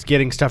dad was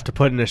getting stuff to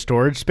put in a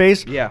storage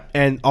space. Yeah.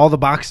 And all the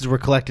boxes were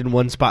collected in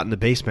one spot in the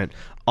basement.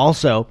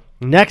 Also,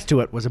 next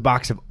to it was a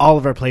box of all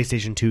of our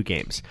PlayStation 2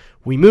 games.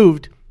 We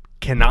moved,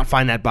 cannot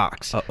find that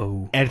box.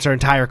 Uh-oh. And it's our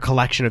entire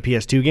collection of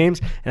PS2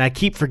 games. And I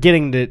keep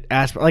forgetting to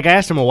ask. Like, I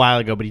asked him a while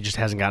ago, but he just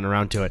hasn't gotten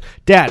around to it.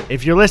 Dad,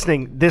 if you're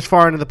listening this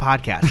far into the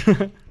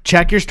podcast,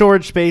 check your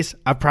storage space.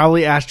 I've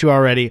probably asked you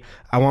already.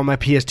 I want my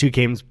PS2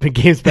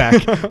 games back,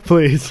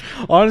 please.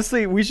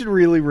 Honestly, we should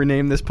really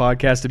rename this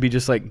podcast to be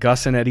just like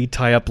Gus and Eddy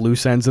tie up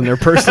loose ends in their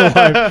personal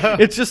life.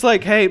 It's just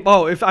like, hey,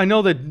 if I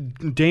know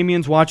that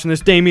Damien's watching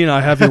this, Damien,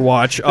 I have your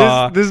watch.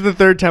 This is the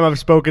third time I've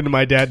spoken to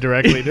my dad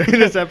directly during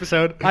this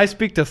episode. I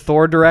speak to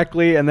Thor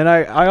directly, and then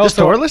I also... Does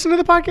Thor listen to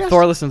the podcast?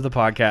 Thor listens to the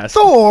podcast.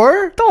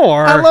 Thor!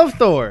 I love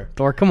Thor.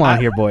 Thor, come on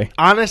here, boy.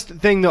 Honest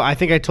thing, though, I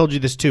think I told you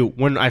this, too.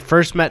 When I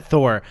first met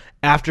Thor,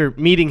 after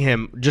meeting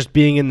him, just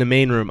being in the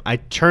main room, I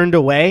turned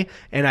away,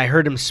 and I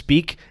heard him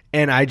speak,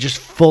 and I just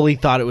fully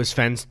thought it was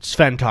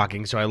Sven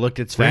talking, so I looked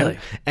at Sven. Really?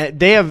 And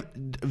they have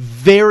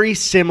very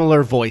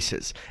similar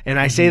voices, and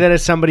I say that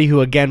as somebody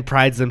who, again,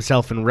 prides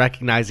themselves in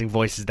recognizing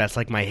voices. That's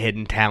like my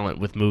hidden talent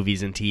with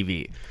movies and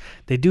TV.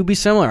 They do be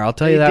similar, I'll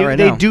tell you that right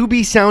now. They do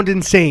be sound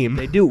insane.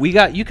 They do.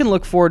 You can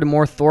look forward to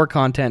more Thor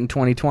content in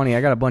 2020.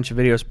 I got a bunch of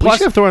videos. Plus, we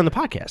should have Thor on the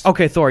podcast.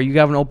 Okay, Thor, you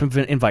have an open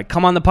invite.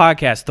 Come on the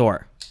podcast,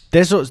 Thor.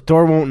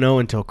 Thor won't know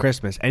until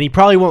Christmas, and he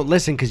probably won't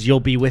listen because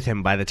you'll be with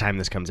him by the time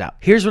this comes out.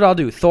 Here's what I'll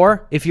do.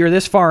 Thor, if you're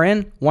this far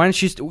in, why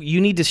don't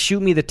you need to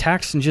shoot me the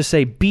text and just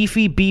say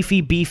beefy, beefy,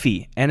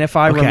 beefy. And if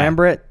I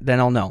remember it, then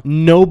I'll know.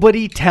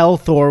 Nobody tell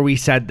Thor we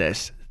said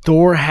this.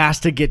 Thor has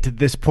to get to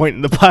this point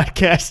in the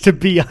podcast to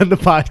be on the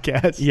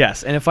podcast.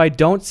 Yes, and if I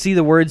don't see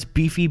the words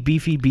beefy,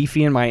 beefy,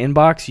 beefy in my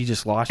inbox, you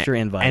just lost your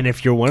invite. And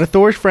if you're one of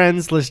Thor's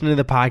friends listening to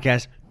the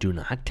podcast, do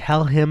not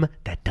tell him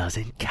that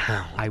doesn't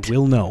count. I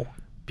will know.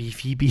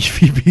 Beefy,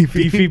 beefy, beefy.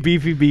 Beefy,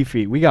 beefy,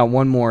 beefy. We got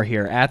one more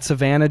here. At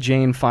Savannah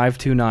Jane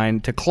 529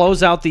 to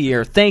close out the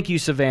year. Thank you,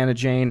 Savannah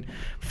Jane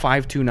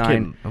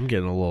 529. I'm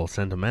getting a little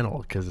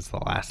sentimental because it's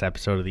the last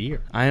episode of the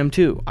year. I am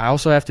too. I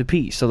also have to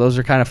pee, so those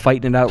are kind of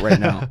fighting it out right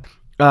now.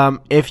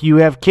 If you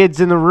have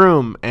kids in the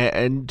room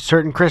and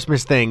certain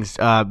Christmas things,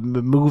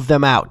 move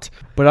them out.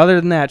 But other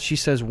than that, she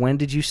says, when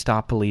did you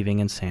stop believing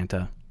in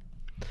Santa?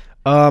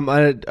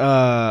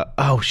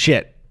 Oh,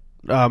 shit.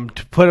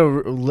 To put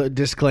a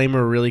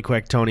disclaimer really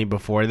quick, Tony,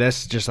 before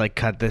this, just like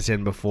cut this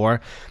in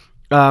before.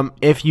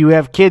 If you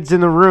have kids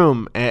in the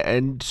room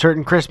and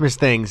certain Christmas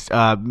things,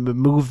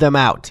 move them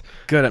out.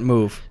 Good at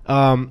move.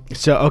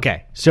 So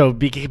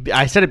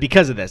I said it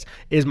because of this.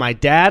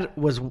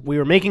 We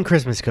were making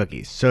Christmas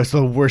cookies, so it's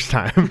the worst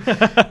time.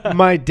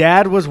 My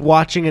dad was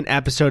watching an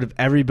episode of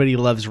Everybody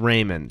Loves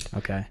Raymond.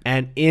 Okay.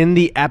 And in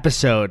the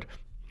episode,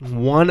 I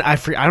don't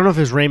know if it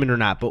was Raymond or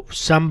not, but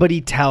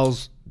somebody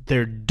tells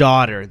their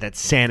daughter that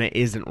Santa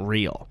isn't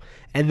real.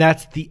 And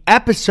that's the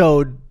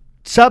episode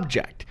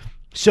subject.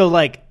 So,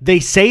 like, they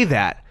say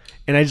that,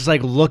 and I just,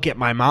 like, look at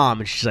my mom,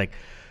 and she's like,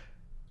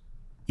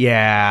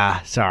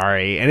 yeah,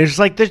 sorry. And it's just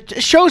like,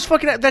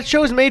 that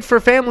show's made for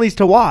families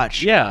to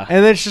watch. Yeah.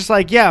 And then it's just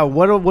like, yeah,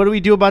 what do we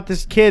do about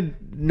this kid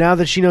now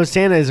that she knows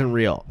Santa isn't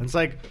real? And it's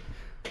like,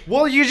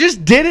 well, you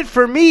just did it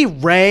for me,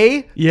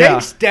 Ray. Yeah.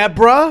 Thanks,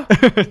 Deborah.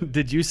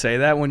 Did you say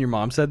that when your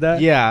mom said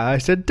that? Yeah, I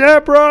said,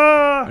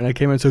 Deborah. And I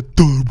came in and said,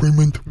 duh,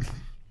 Raymond.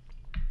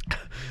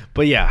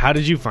 But yeah, how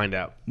did you find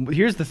out?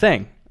 Here's the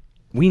thing.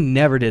 We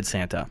never did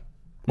Santa.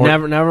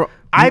 Never.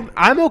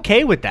 I'm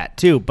okay with that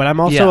too, but I'm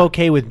also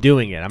okay with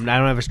doing it. I don't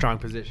have a strong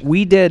position.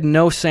 We did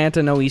no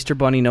Santa, no Easter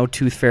Bunny, no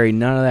Tooth Fairy,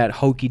 none of that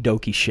hokey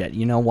dokey shit.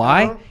 You know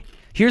why? Uh-huh.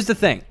 Here's the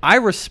thing. I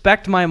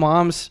respect my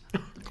mom's.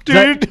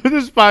 Dude,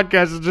 this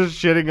podcast is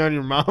just shitting on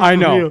your mom. I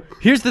know.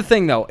 Here's the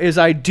thing, though, is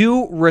I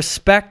do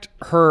respect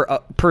her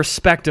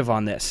perspective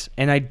on this,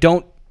 and I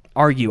don't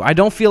argue. I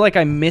don't feel like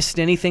I missed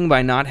anything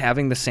by not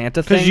having the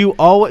Santa thing.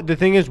 Because the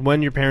thing is,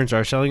 when your parents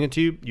are selling it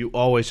to you, you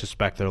always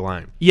suspect they're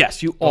lying.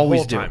 Yes, you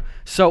always do. Time.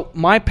 So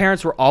my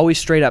parents were always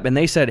straight up, and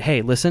they said,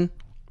 hey, listen,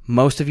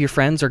 most of your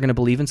friends are going to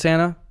believe in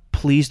Santa.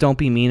 Please don't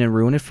be mean and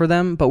ruin it for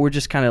them, but we're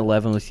just kind of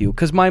leveling with you.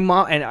 Because my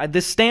mom, and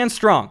this stands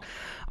strong,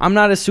 I'm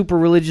not a super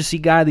religious-y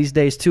guy these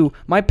days, too.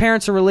 My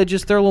parents are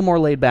religious. They're a little more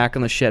laid back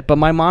on the shit. But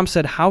my mom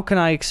said, how can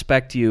I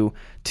expect you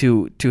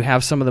to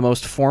have some of the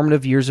most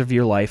formative years of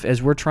your life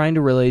as we're trying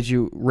to raise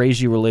you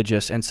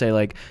religious and say,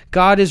 like,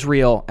 God is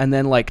real, and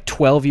then, like,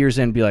 12 years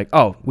in be like,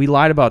 oh, we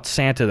lied about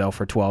Santa, though,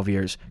 for 12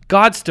 years.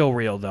 God's still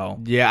real, though.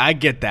 Yeah, I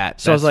get that.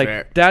 So I was like,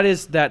 fair.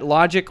 That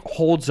logic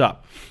holds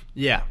up.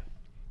 Yeah.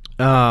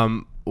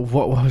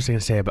 What was I going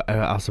to say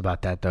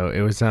about that, though?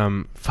 It was,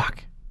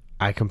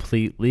 I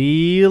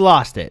completely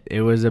lost it.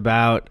 It was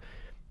about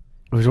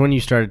It was when you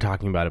started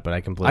talking about it, but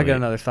I completely... I got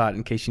another thought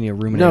in case you need a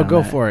ruminate. No, on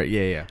go that. for it.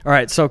 Yeah. All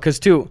right, so because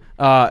too,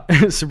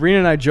 Sabrina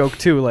and I joke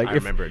too. Like, I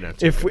remember it now,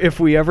 too. if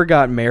we ever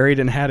got married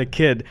and had a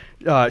kid,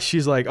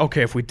 she's like,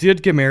 okay, if we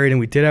did get married and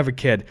we did have a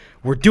kid,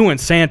 we're doing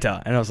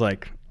Santa. And I was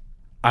like,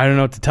 I don't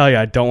know what to tell you.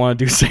 I don't want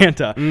to do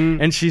Santa.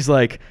 And she's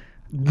like,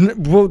 I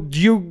will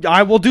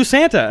do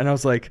Santa. And I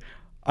was like,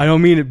 I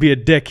don't mean to be a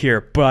dick here,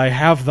 but I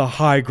have the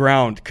high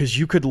ground because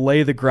you could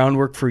lay the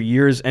groundwork for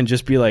years and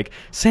just be like,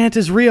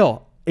 Santa's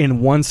real.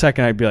 In 1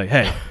 second, I'd be like,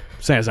 hey,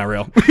 Santa's not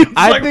real.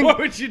 What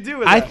would you do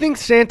with that? I think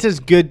Santa's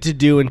good to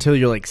do until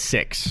you're like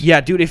 6.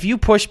 Yeah, dude, if you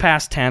push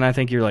past 10, I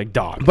think you're like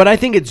dog. But I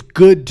think it's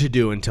good to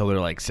do until they're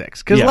like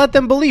 6. Because let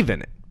them believe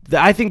in it.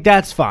 I think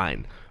that's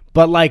fine.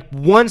 But like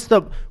once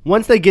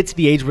they get to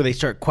the age where they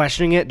start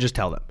questioning it, just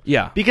tell them.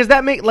 Yeah. Because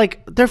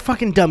they're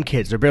fucking dumb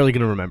kids. They're barely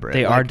going to remember it.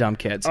 They are dumb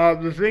kids.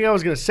 The thing I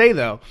was going to say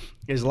though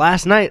is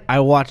last night I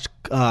watched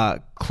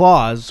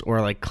Klaus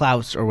or like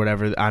Klaus or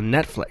whatever on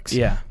Netflix.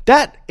 Yeah.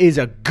 That is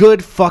a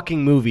good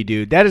fucking movie,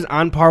 dude. That is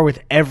on par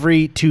with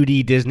every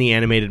 2D Disney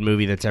animated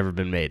movie that's ever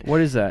been made.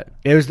 What is that?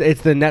 It's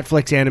the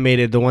Netflix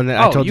animated, the one that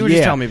I told you. You were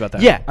just telling me about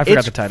that. Yeah, I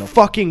forgot the title.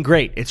 Fucking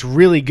great. It's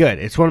really good.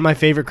 It's one of my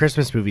favorite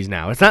Christmas movies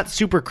now. It's not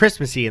super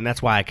Christmassy, and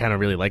that's why I kind of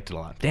really liked it a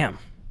lot. Damn.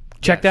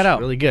 Check that out.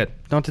 Really good.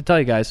 Don't know what to tell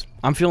you guys.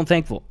 I'm feeling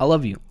thankful. I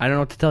love you. I don't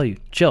know what to tell you.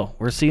 Chill.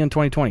 We'll see you in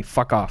 2020.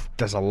 Fuck off.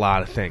 Does a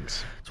lot of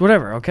things. It's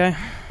whatever, okay?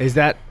 Is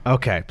that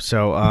okay?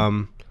 So,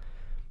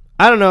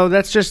 I don't know.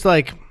 That's just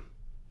like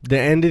the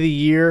end of the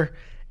year,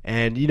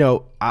 and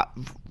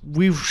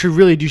we should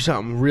really do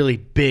something really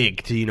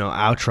big to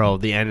outro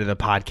the end of the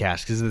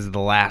podcast because this is the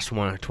last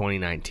one of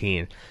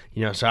 2019.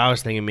 So I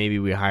was thinking maybe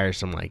we hire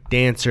some like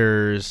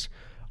dancers.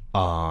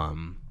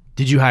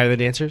 Did you hire the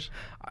dancers?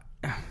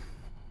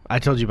 I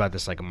told you about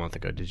this like a month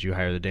ago. Did you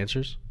hire the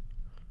dancers?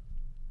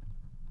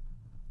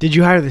 Did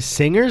you hire the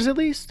singers at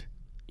least?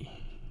 Yes.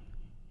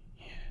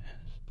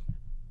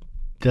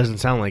 Doesn't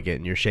sound like it,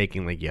 and you're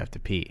shaking like you have to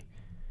pee.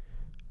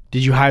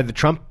 Did you hire the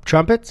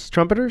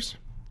trumpeters?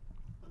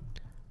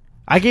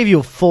 I gave you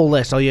a full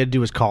list. All you had to do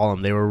was call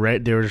them. They were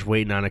they were just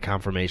waiting on a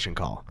confirmation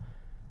call.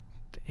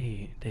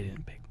 They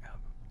didn't pick up.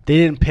 They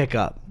didn't pick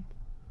up.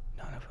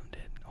 None of them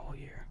did all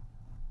year.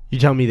 You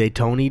tell me they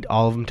Tony'd?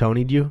 All of them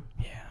Tony'd you?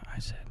 Yeah, I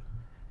said,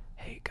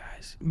 hey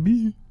guys.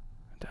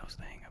 That was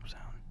the hang up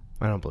sound.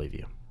 I don't believe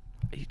you.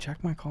 You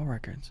check my call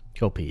records.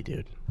 Go pee,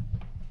 dude.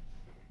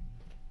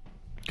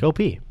 Go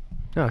pee.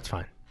 No, it's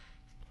fine.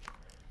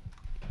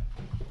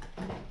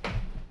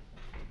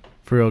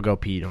 For real, go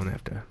pee. You don't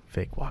have to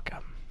fake walk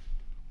out.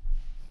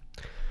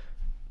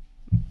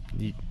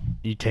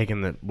 You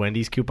taking the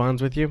Wendy's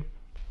coupons with you?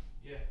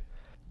 Yeah.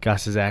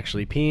 Gus is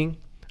actually peeing.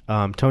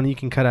 Tony, you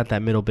can cut out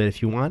that middle bit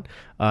if you want.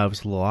 It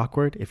was a little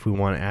awkward. If we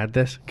want to add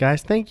this.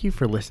 Guys, thank you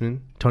for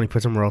listening. Tony,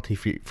 put some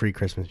royalty-free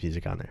Christmas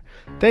music on there.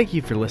 Thank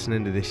you for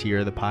listening to this year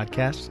of the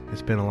podcast.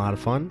 It's been a lot of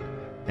fun.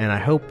 And I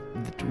hope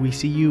that we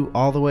see you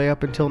all the way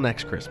up until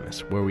next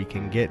Christmas, where we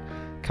can get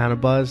kind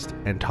of buzzed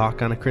and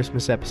talk on a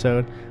Christmas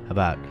episode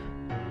about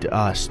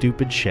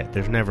stupid shit.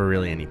 There's never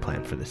really any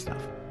plan for this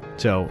stuff.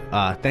 So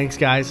thanks,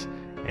 guys,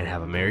 and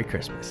have a Merry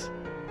Christmas.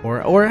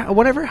 Or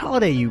whatever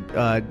holiday you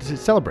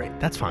celebrate.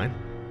 That's fine.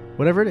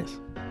 Whatever it is.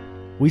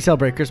 We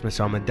celebrate Christmas,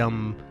 so I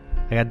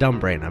got dumb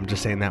brain. I'm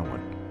just saying that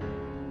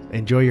one.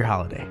 Enjoy your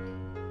holiday.